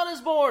 the Son,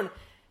 is born.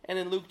 And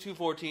in Luke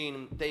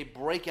 2:14, they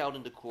break out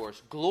into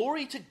chorus.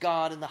 Glory to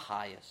God in the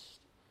highest,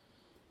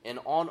 and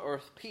on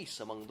earth peace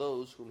among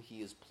those whom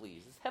he is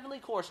pleased. This heavenly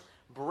chorus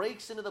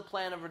breaks into the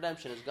plan of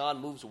redemption as God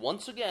moves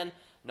once again,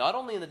 not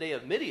only in the day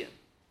of Midian,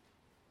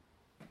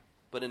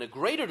 but in a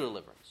greater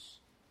deliverance,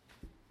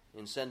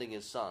 in sending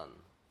his Son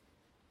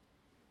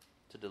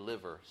to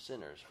deliver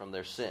sinners from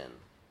their sin.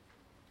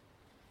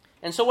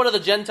 And so what do the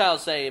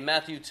Gentiles say in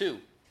Matthew 2?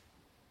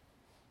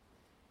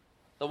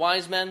 The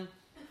wise men,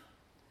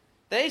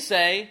 they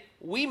say,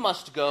 we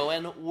must go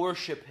and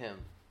worship him.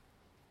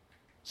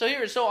 So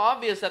here it's so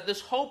obvious that this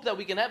hope that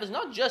we can have is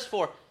not just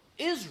for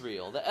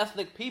Israel, the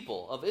ethnic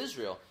people of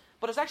Israel,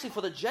 but it's actually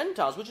for the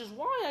Gentiles, which is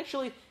why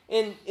actually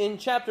in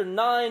chapter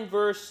 9,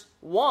 verse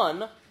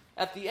 1,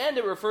 at the end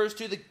it refers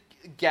to the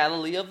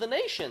Galilee of the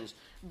nations.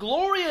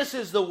 Glorious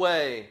is the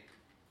way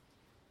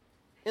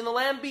in the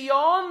land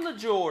beyond the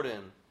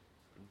Jordan,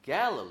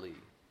 Galilee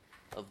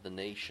of the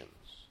nations.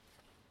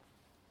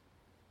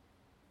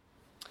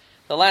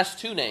 The last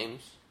two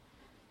names,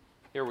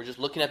 here we're just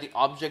looking at the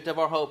object of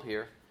our hope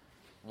here.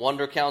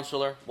 Wonder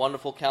Counselor,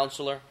 Wonderful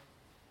Counselor.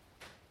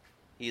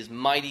 He is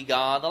Mighty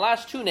God. The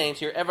last two names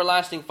here,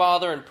 Everlasting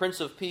Father and Prince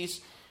of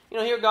Peace. You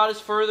know, here God is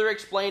further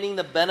explaining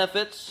the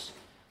benefits,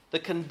 the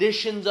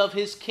conditions of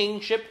his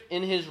kingship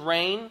in his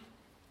reign.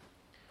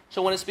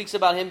 So when it speaks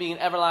about him being an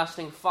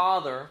everlasting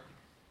Father,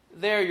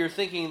 there you're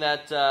thinking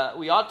that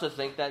we ought to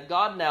think that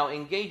God now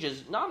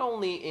engages not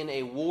only in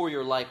a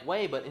warrior-like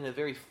way, but in a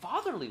very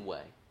fatherly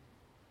way.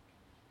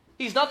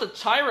 He's not the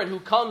tyrant who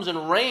comes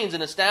and reigns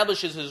and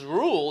establishes his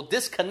rule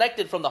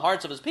disconnected from the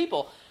hearts of his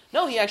people.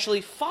 No, he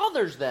actually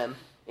fathers them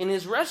in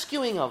his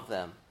rescuing of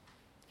them.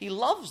 He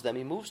loves them.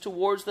 He moves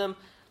towards them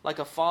like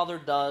a father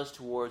does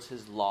towards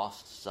his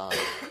lost son.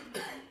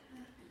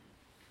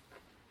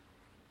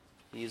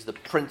 He is the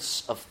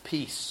Prince of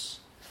Peace.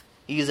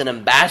 He is an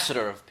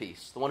ambassador of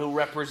peace, the one who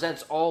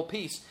represents all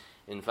peace.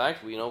 In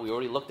fact, we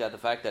already looked at the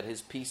fact that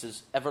his peace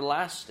is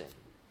everlasting.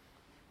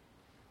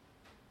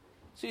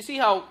 So you see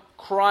how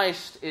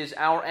Christ is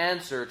our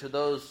answer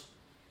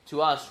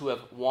to us who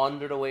have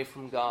wandered away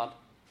from God.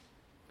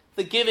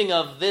 The giving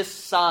of this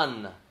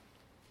Son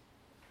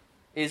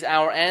is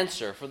our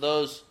answer for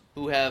those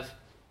who have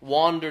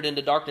wandered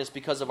into darkness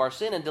because of our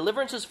sin, and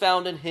deliverance is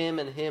found in him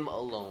and him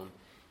alone.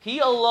 He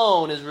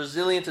alone is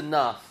resilient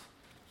enough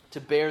to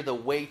bear the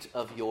weight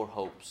of your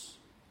hopes.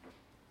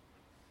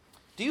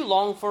 Do you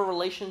long for a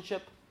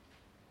relationship?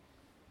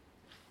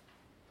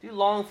 Do you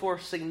long for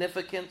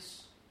significance?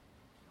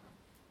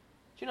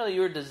 Do you know that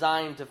you are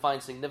designed to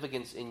find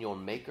significance in your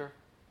Maker?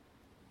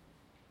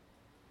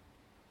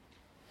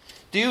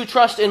 Do you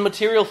trust in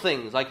material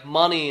things like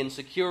money and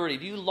security?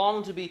 Do you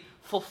long to be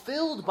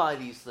fulfilled by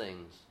these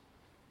things?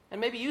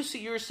 And maybe you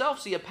yourself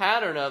see a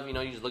pattern of, you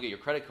just look at your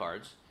credit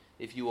cards.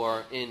 If you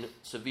are in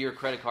severe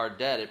credit card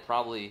debt, it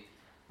probably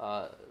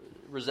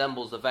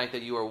resembles the fact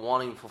that you are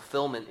wanting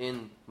fulfillment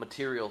in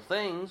material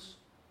things.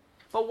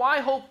 But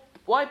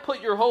why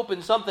put your hope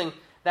in something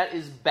that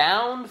is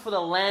bound for the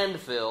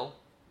landfill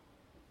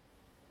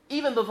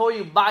even before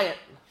you buy it?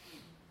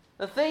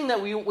 The thing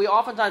that we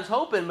oftentimes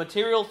hope in,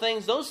 material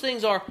things, those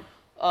things are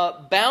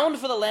bound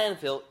for the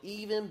landfill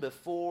even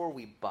before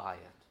we buy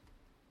it.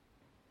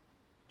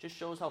 Just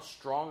shows how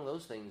strong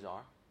those things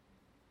are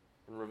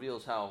and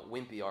reveals how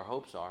wimpy our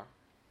hopes are.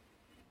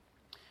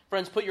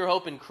 Friends, put your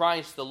hope in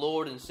Christ, the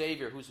Lord and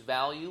Savior, whose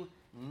value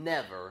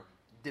never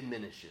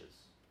diminishes.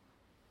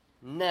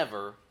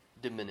 Never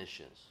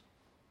diminishes.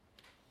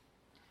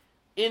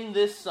 In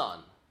this Son,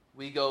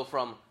 we go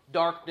from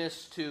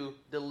darkness to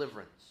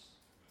deliverance,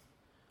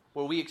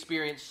 where we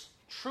experience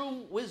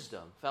true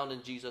wisdom found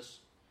in Jesus.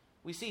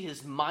 We see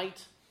his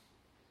might,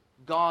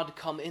 God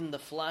come in the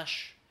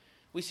flesh.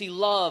 We see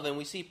love and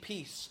we see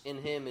peace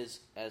in him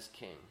as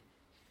King.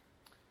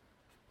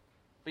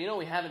 But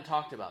we haven't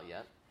talked about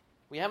yet.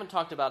 We haven't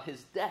talked about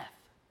his death.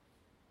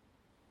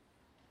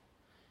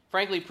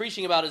 Frankly,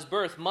 preaching about his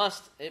birth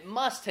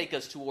must take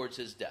us towards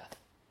his death.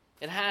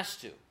 It has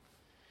to.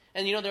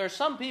 And there are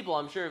some people,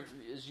 I'm sure,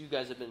 as you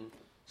guys have been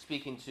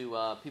speaking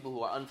to people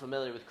who are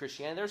unfamiliar with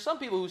Christianity. There are some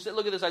people who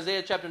look at this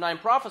Isaiah chapter 9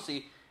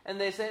 prophecy,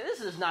 and they say, this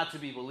is not to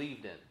be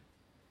believed in.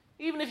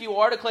 Even if you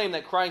are to claim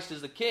that Christ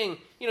is the king,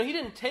 he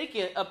didn't take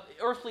an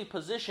earthly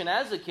position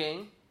as a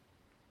king.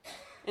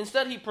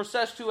 Instead, he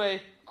processed to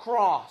a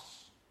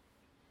cross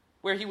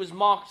where he was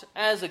mocked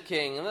as a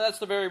king. And that's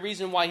the very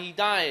reason why he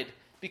died,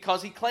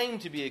 because he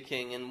claimed to be a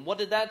king. And what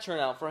did that turn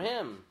out for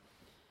him?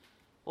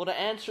 Well, to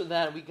answer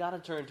that, we got to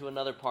turn to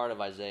another part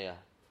of Isaiah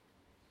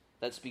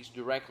that speaks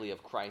directly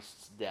of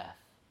Christ's death.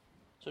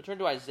 So turn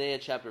to Isaiah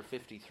chapter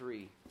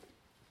 53.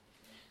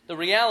 The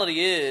reality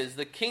is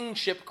the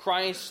kingship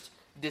Christ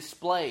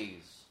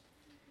displays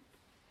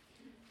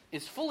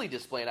is fully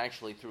displayed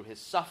actually through his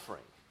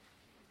suffering.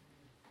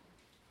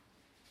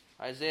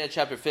 Isaiah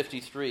chapter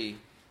 53.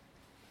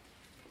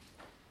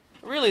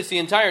 Really, it's the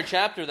entire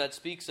chapter that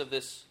speaks of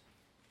this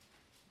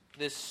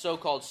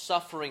so-called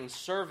suffering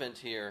servant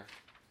here,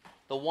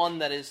 the one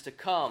that is to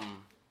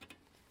come.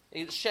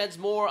 It sheds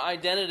more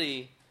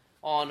identity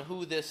on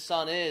who this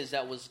son is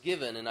that was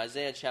given in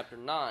Isaiah chapter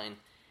 9.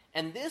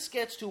 And this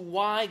gets to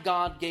why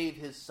God gave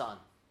his son.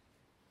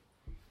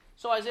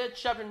 So Isaiah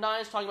chapter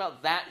 9 is talking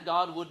about that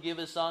God would give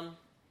his son.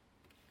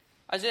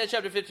 Isaiah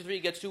chapter 53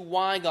 gets to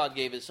why God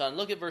gave his son.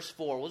 Look at verse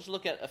 4. We'll just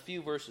look at a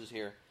few verses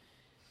here.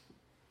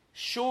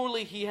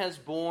 Surely he has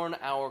borne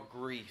our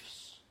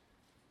griefs.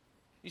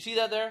 You see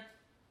that there?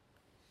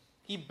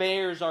 He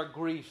bears our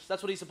griefs.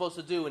 That's what he's supposed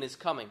to do in his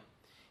coming.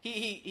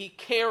 He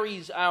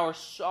carries our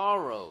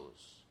sorrows.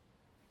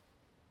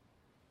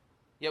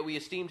 Yet we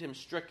esteemed him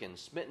stricken,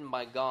 smitten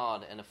by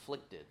God, and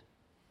afflicted.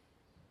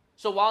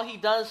 So while he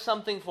does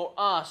something for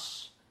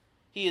us,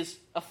 he is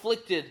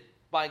afflicted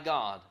by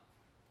God.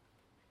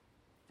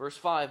 Verse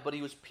 5, but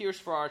he was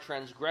pierced for our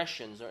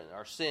transgressions,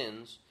 our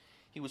sins.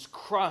 He was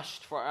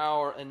crushed for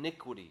our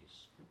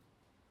iniquities.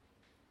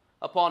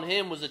 Upon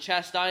him was the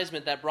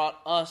chastisement that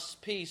brought us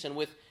peace, and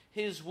with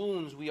his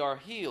wounds we are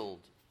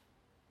healed.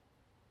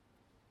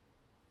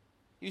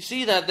 You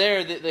see that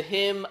there, the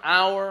him,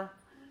 our,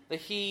 the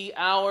he,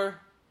 our.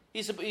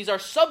 He's our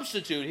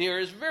substitute here.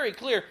 It's very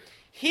clear.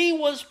 He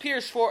was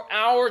pierced for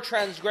our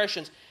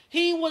transgressions.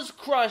 He was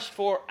crushed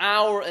for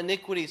our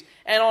iniquities.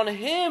 And on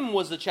him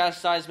was the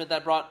chastisement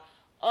that brought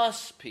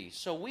us peace.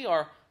 So we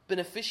are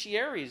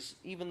beneficiaries,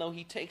 even though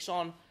he takes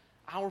on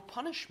our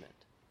punishment.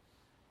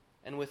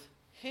 And with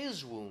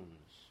his wounds,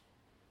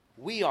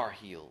 we are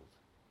healed.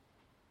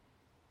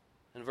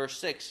 In verse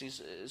 6,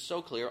 he's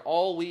so clear.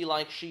 All we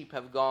like sheep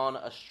have gone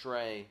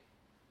astray.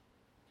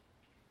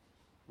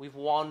 We've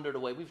wandered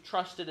away. We've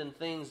trusted in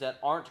things that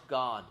aren't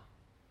God.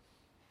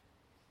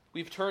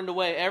 We've turned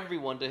away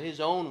everyone to his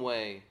own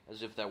way,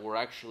 as if that were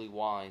actually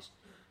wise.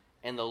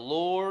 And the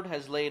Lord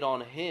has laid on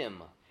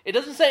him. It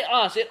doesn't say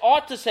us. It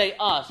ought to say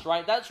us,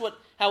 right? That's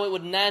how it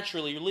would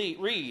naturally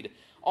read.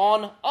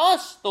 On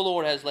us the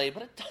Lord has laid.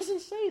 But it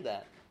doesn't say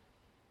that.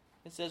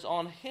 It says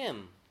on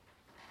him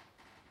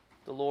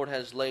the Lord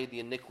has laid the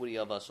iniquity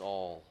of us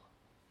all.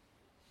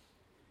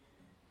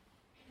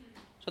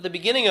 So at the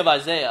beginning of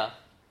Isaiah,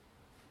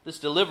 this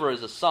deliverer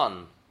is a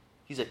son.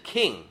 He's a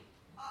king.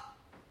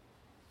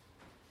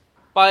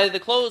 By the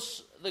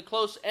close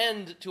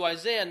end to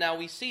Isaiah, now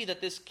we see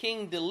that this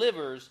king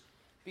delivers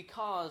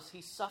because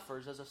he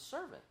suffers as a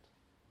servant.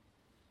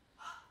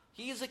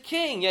 He is a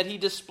king, yet he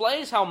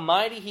displays how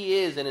mighty he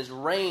is in his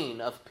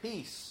reign of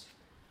peace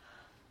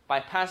by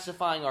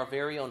pacifying our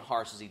very own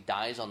hearts as he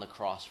dies on the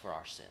cross for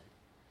our sin.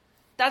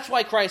 That's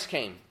why Christ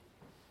came.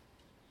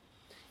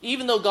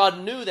 Even though God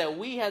knew that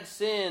we had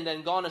sinned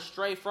and gone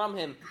astray from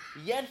him,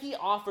 yet he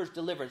offers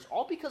deliverance,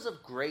 all because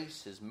of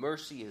grace, his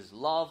mercy, his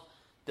love,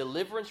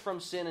 deliverance from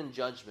sin and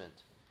judgment,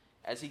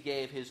 as he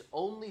gave his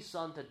only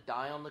son to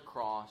die on the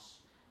cross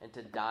and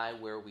to die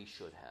where we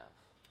should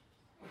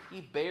have.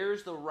 He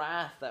bears the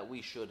wrath that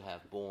we should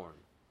have borne,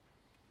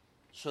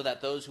 so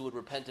that those who would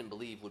repent and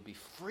believe would be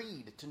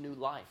freed to new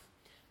life,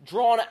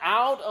 drawn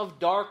out of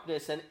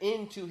darkness and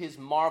into his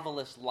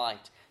marvelous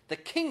light, the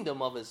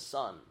kingdom of his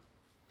Son.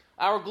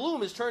 Our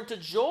gloom is turned to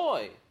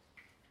joy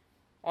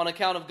on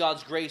account of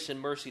God's grace and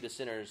mercy to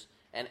sinners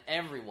and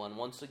everyone,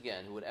 once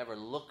again, who would ever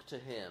look to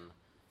him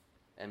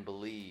and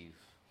believe.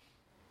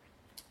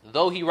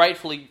 Though he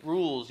rightfully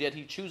rules, yet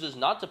he chooses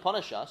not to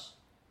punish us,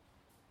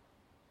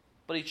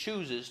 but he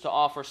chooses to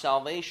offer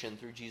salvation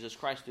through Jesus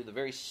Christ, through the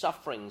very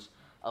sufferings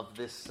of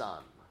this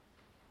Son.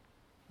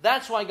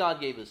 That's why God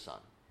gave his Son.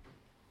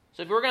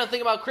 So if we're going to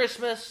think about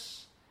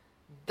Christmas,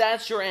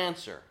 that's your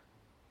answer.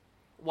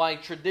 Why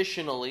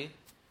traditionally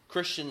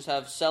Christians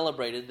have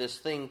celebrated this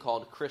thing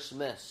called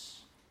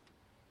Christmas.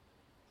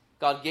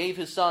 God gave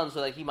his Son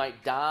so that he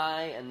might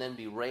die and then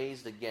be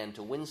raised again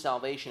to win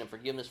salvation and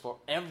forgiveness for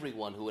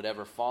everyone who would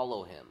ever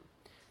follow him.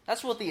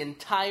 That's what the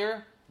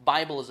entire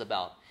Bible is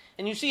about.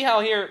 And you see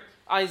how here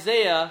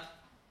Isaiah,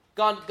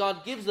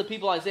 God gives the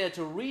people Isaiah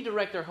to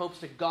redirect their hopes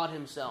to God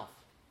himself.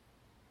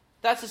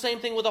 That's the same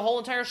thing with the whole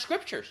entire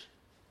Scriptures.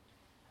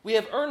 We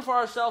have earned for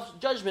ourselves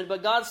judgment,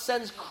 but God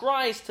sends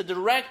Christ to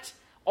direct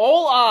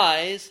all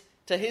eyes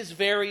to his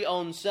very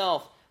own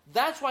self.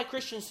 That's why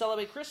Christians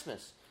celebrate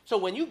Christmas. So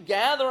when you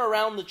gather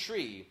around the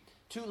tree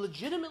to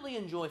legitimately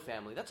enjoy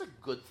family, that's a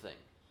good thing.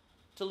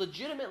 To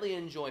legitimately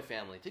enjoy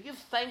family, to give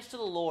thanks to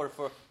the Lord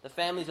for the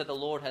families that the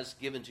Lord has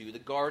given to you, the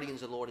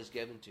guardians the Lord has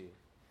given to you.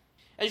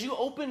 As you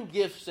open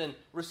gifts and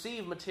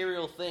receive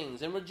material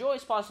things and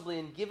rejoice possibly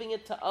in giving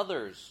it to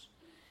others,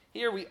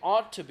 here we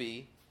ought to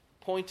be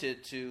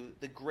pointed to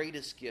the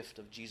greatest gift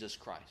of Jesus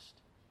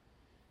Christ.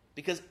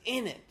 Because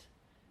in it,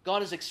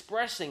 God is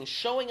expressing,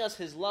 showing us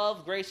his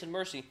love, grace, and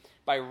mercy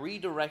by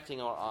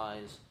redirecting our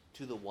eyes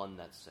to the one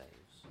that saves.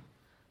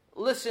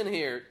 Listen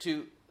here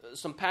to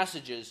some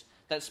passages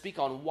that speak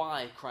on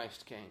why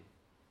Christ came.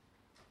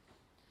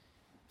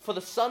 For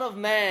the Son of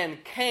Man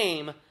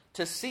came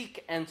to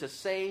seek and to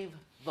save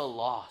the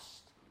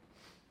lost.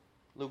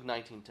 Luke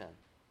 19:10.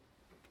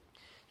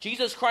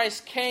 Jesus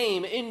Christ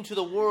came into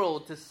the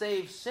world to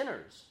save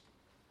sinners.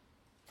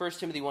 1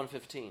 Timothy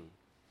 1:15.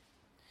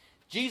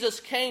 Jesus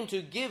came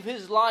to give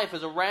his life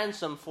as a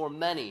ransom for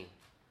many.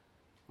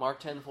 Mark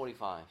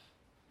 10:45.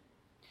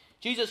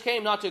 Jesus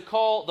came not to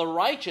call the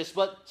righteous,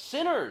 but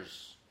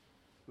sinners.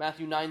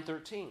 Matthew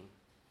 9:13.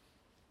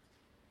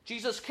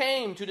 Jesus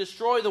came to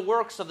destroy the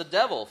works of the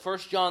devil.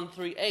 1 John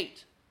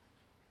 3:8.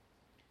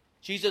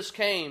 Jesus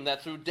came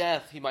that through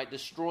death he might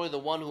destroy the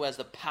one who has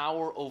the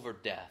power over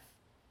death.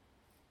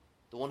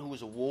 The one who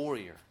is a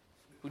warrior,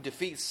 who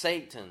defeats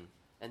Satan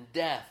and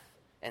death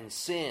and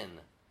sin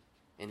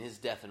in his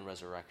death and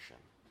resurrection.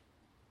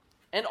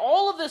 And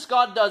all of this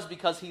God does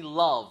because he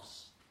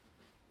loves,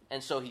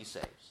 and so he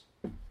saves.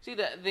 See,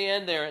 the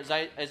end there,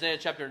 Isaiah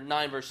chapter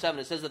 9, verse 7,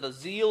 it says that the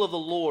zeal of the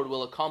Lord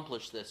will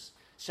accomplish this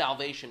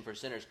salvation for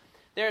sinners.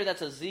 There,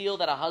 that's a zeal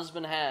that a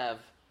husband have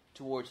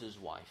towards his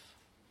wife.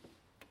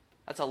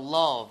 That's a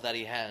love that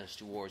he has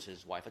towards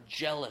his wife, a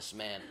jealous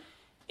man,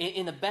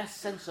 in the best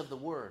sense of the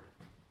word.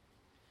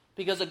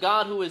 Because a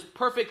God who is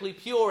perfectly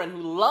pure and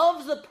who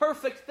loves the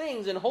perfect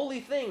things and holy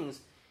things,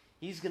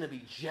 he's going to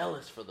be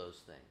jealous for those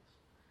things.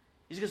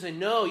 He's going to say,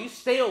 no, you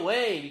stay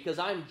away because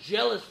I'm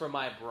jealous for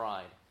my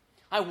bride.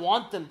 I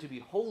want them to be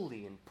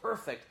holy and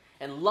perfect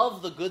and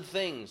love the good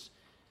things.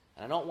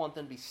 And I don't want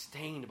them to be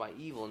stained by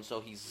evil. And so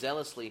he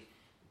zealously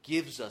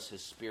gives us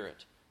his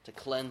Spirit to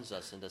cleanse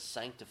us and to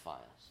sanctify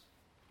us.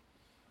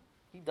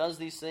 He does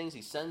these things.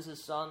 He sends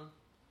his Son.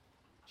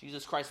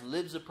 Jesus Christ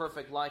lives a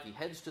perfect life. He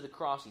heads to the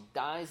cross. He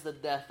dies the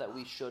death that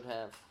we should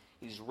have.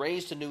 He's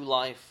raised to new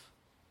life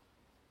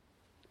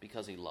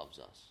because he loves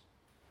us.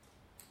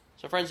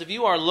 So friends, if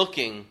you are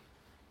looking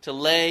to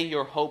lay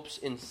your hopes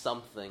in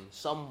something,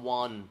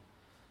 someone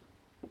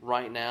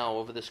right now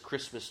over this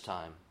Christmas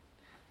time,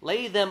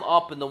 lay them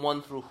up in the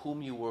one through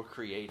whom you were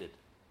created.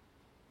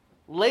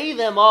 Lay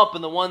them up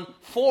in the one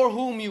for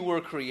whom you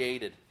were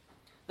created.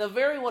 The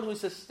very one who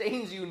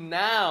sustains you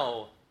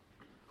now,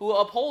 who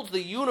upholds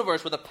the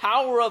universe with the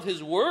power of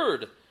his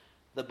word,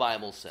 the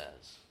Bible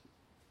says.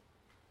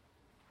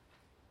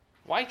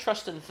 Why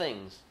trust in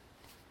things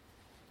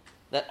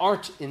that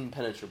aren't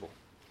impenetrable,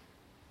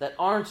 that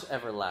aren't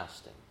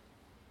everlasting?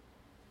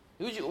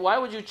 Why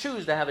would you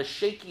choose to have a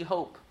shaky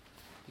hope?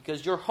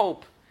 Because your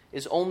hope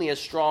is only as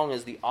strong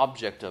as the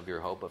object of your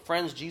hope. But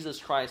friends, Jesus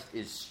Christ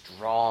is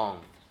strong,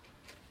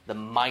 the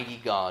mighty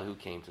God who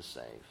came to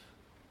save.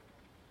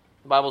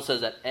 The Bible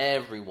says that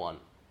everyone,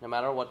 no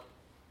matter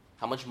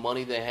how much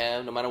money they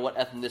have, no matter what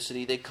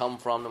ethnicity they come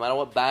from, no matter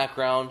what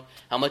background,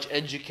 how much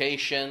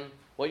education,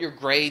 what your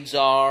grades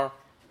are,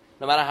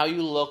 no matter how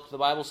you look, the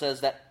Bible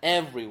says that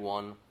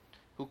everyone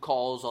who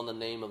calls on the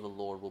name of the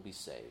Lord will be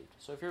saved.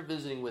 So if you're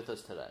visiting with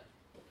us today,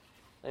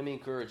 let me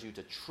encourage you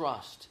to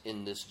trust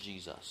in this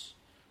Jesus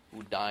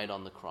who died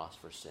on the cross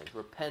for sins.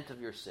 Repent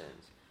of your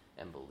sins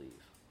and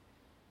believe.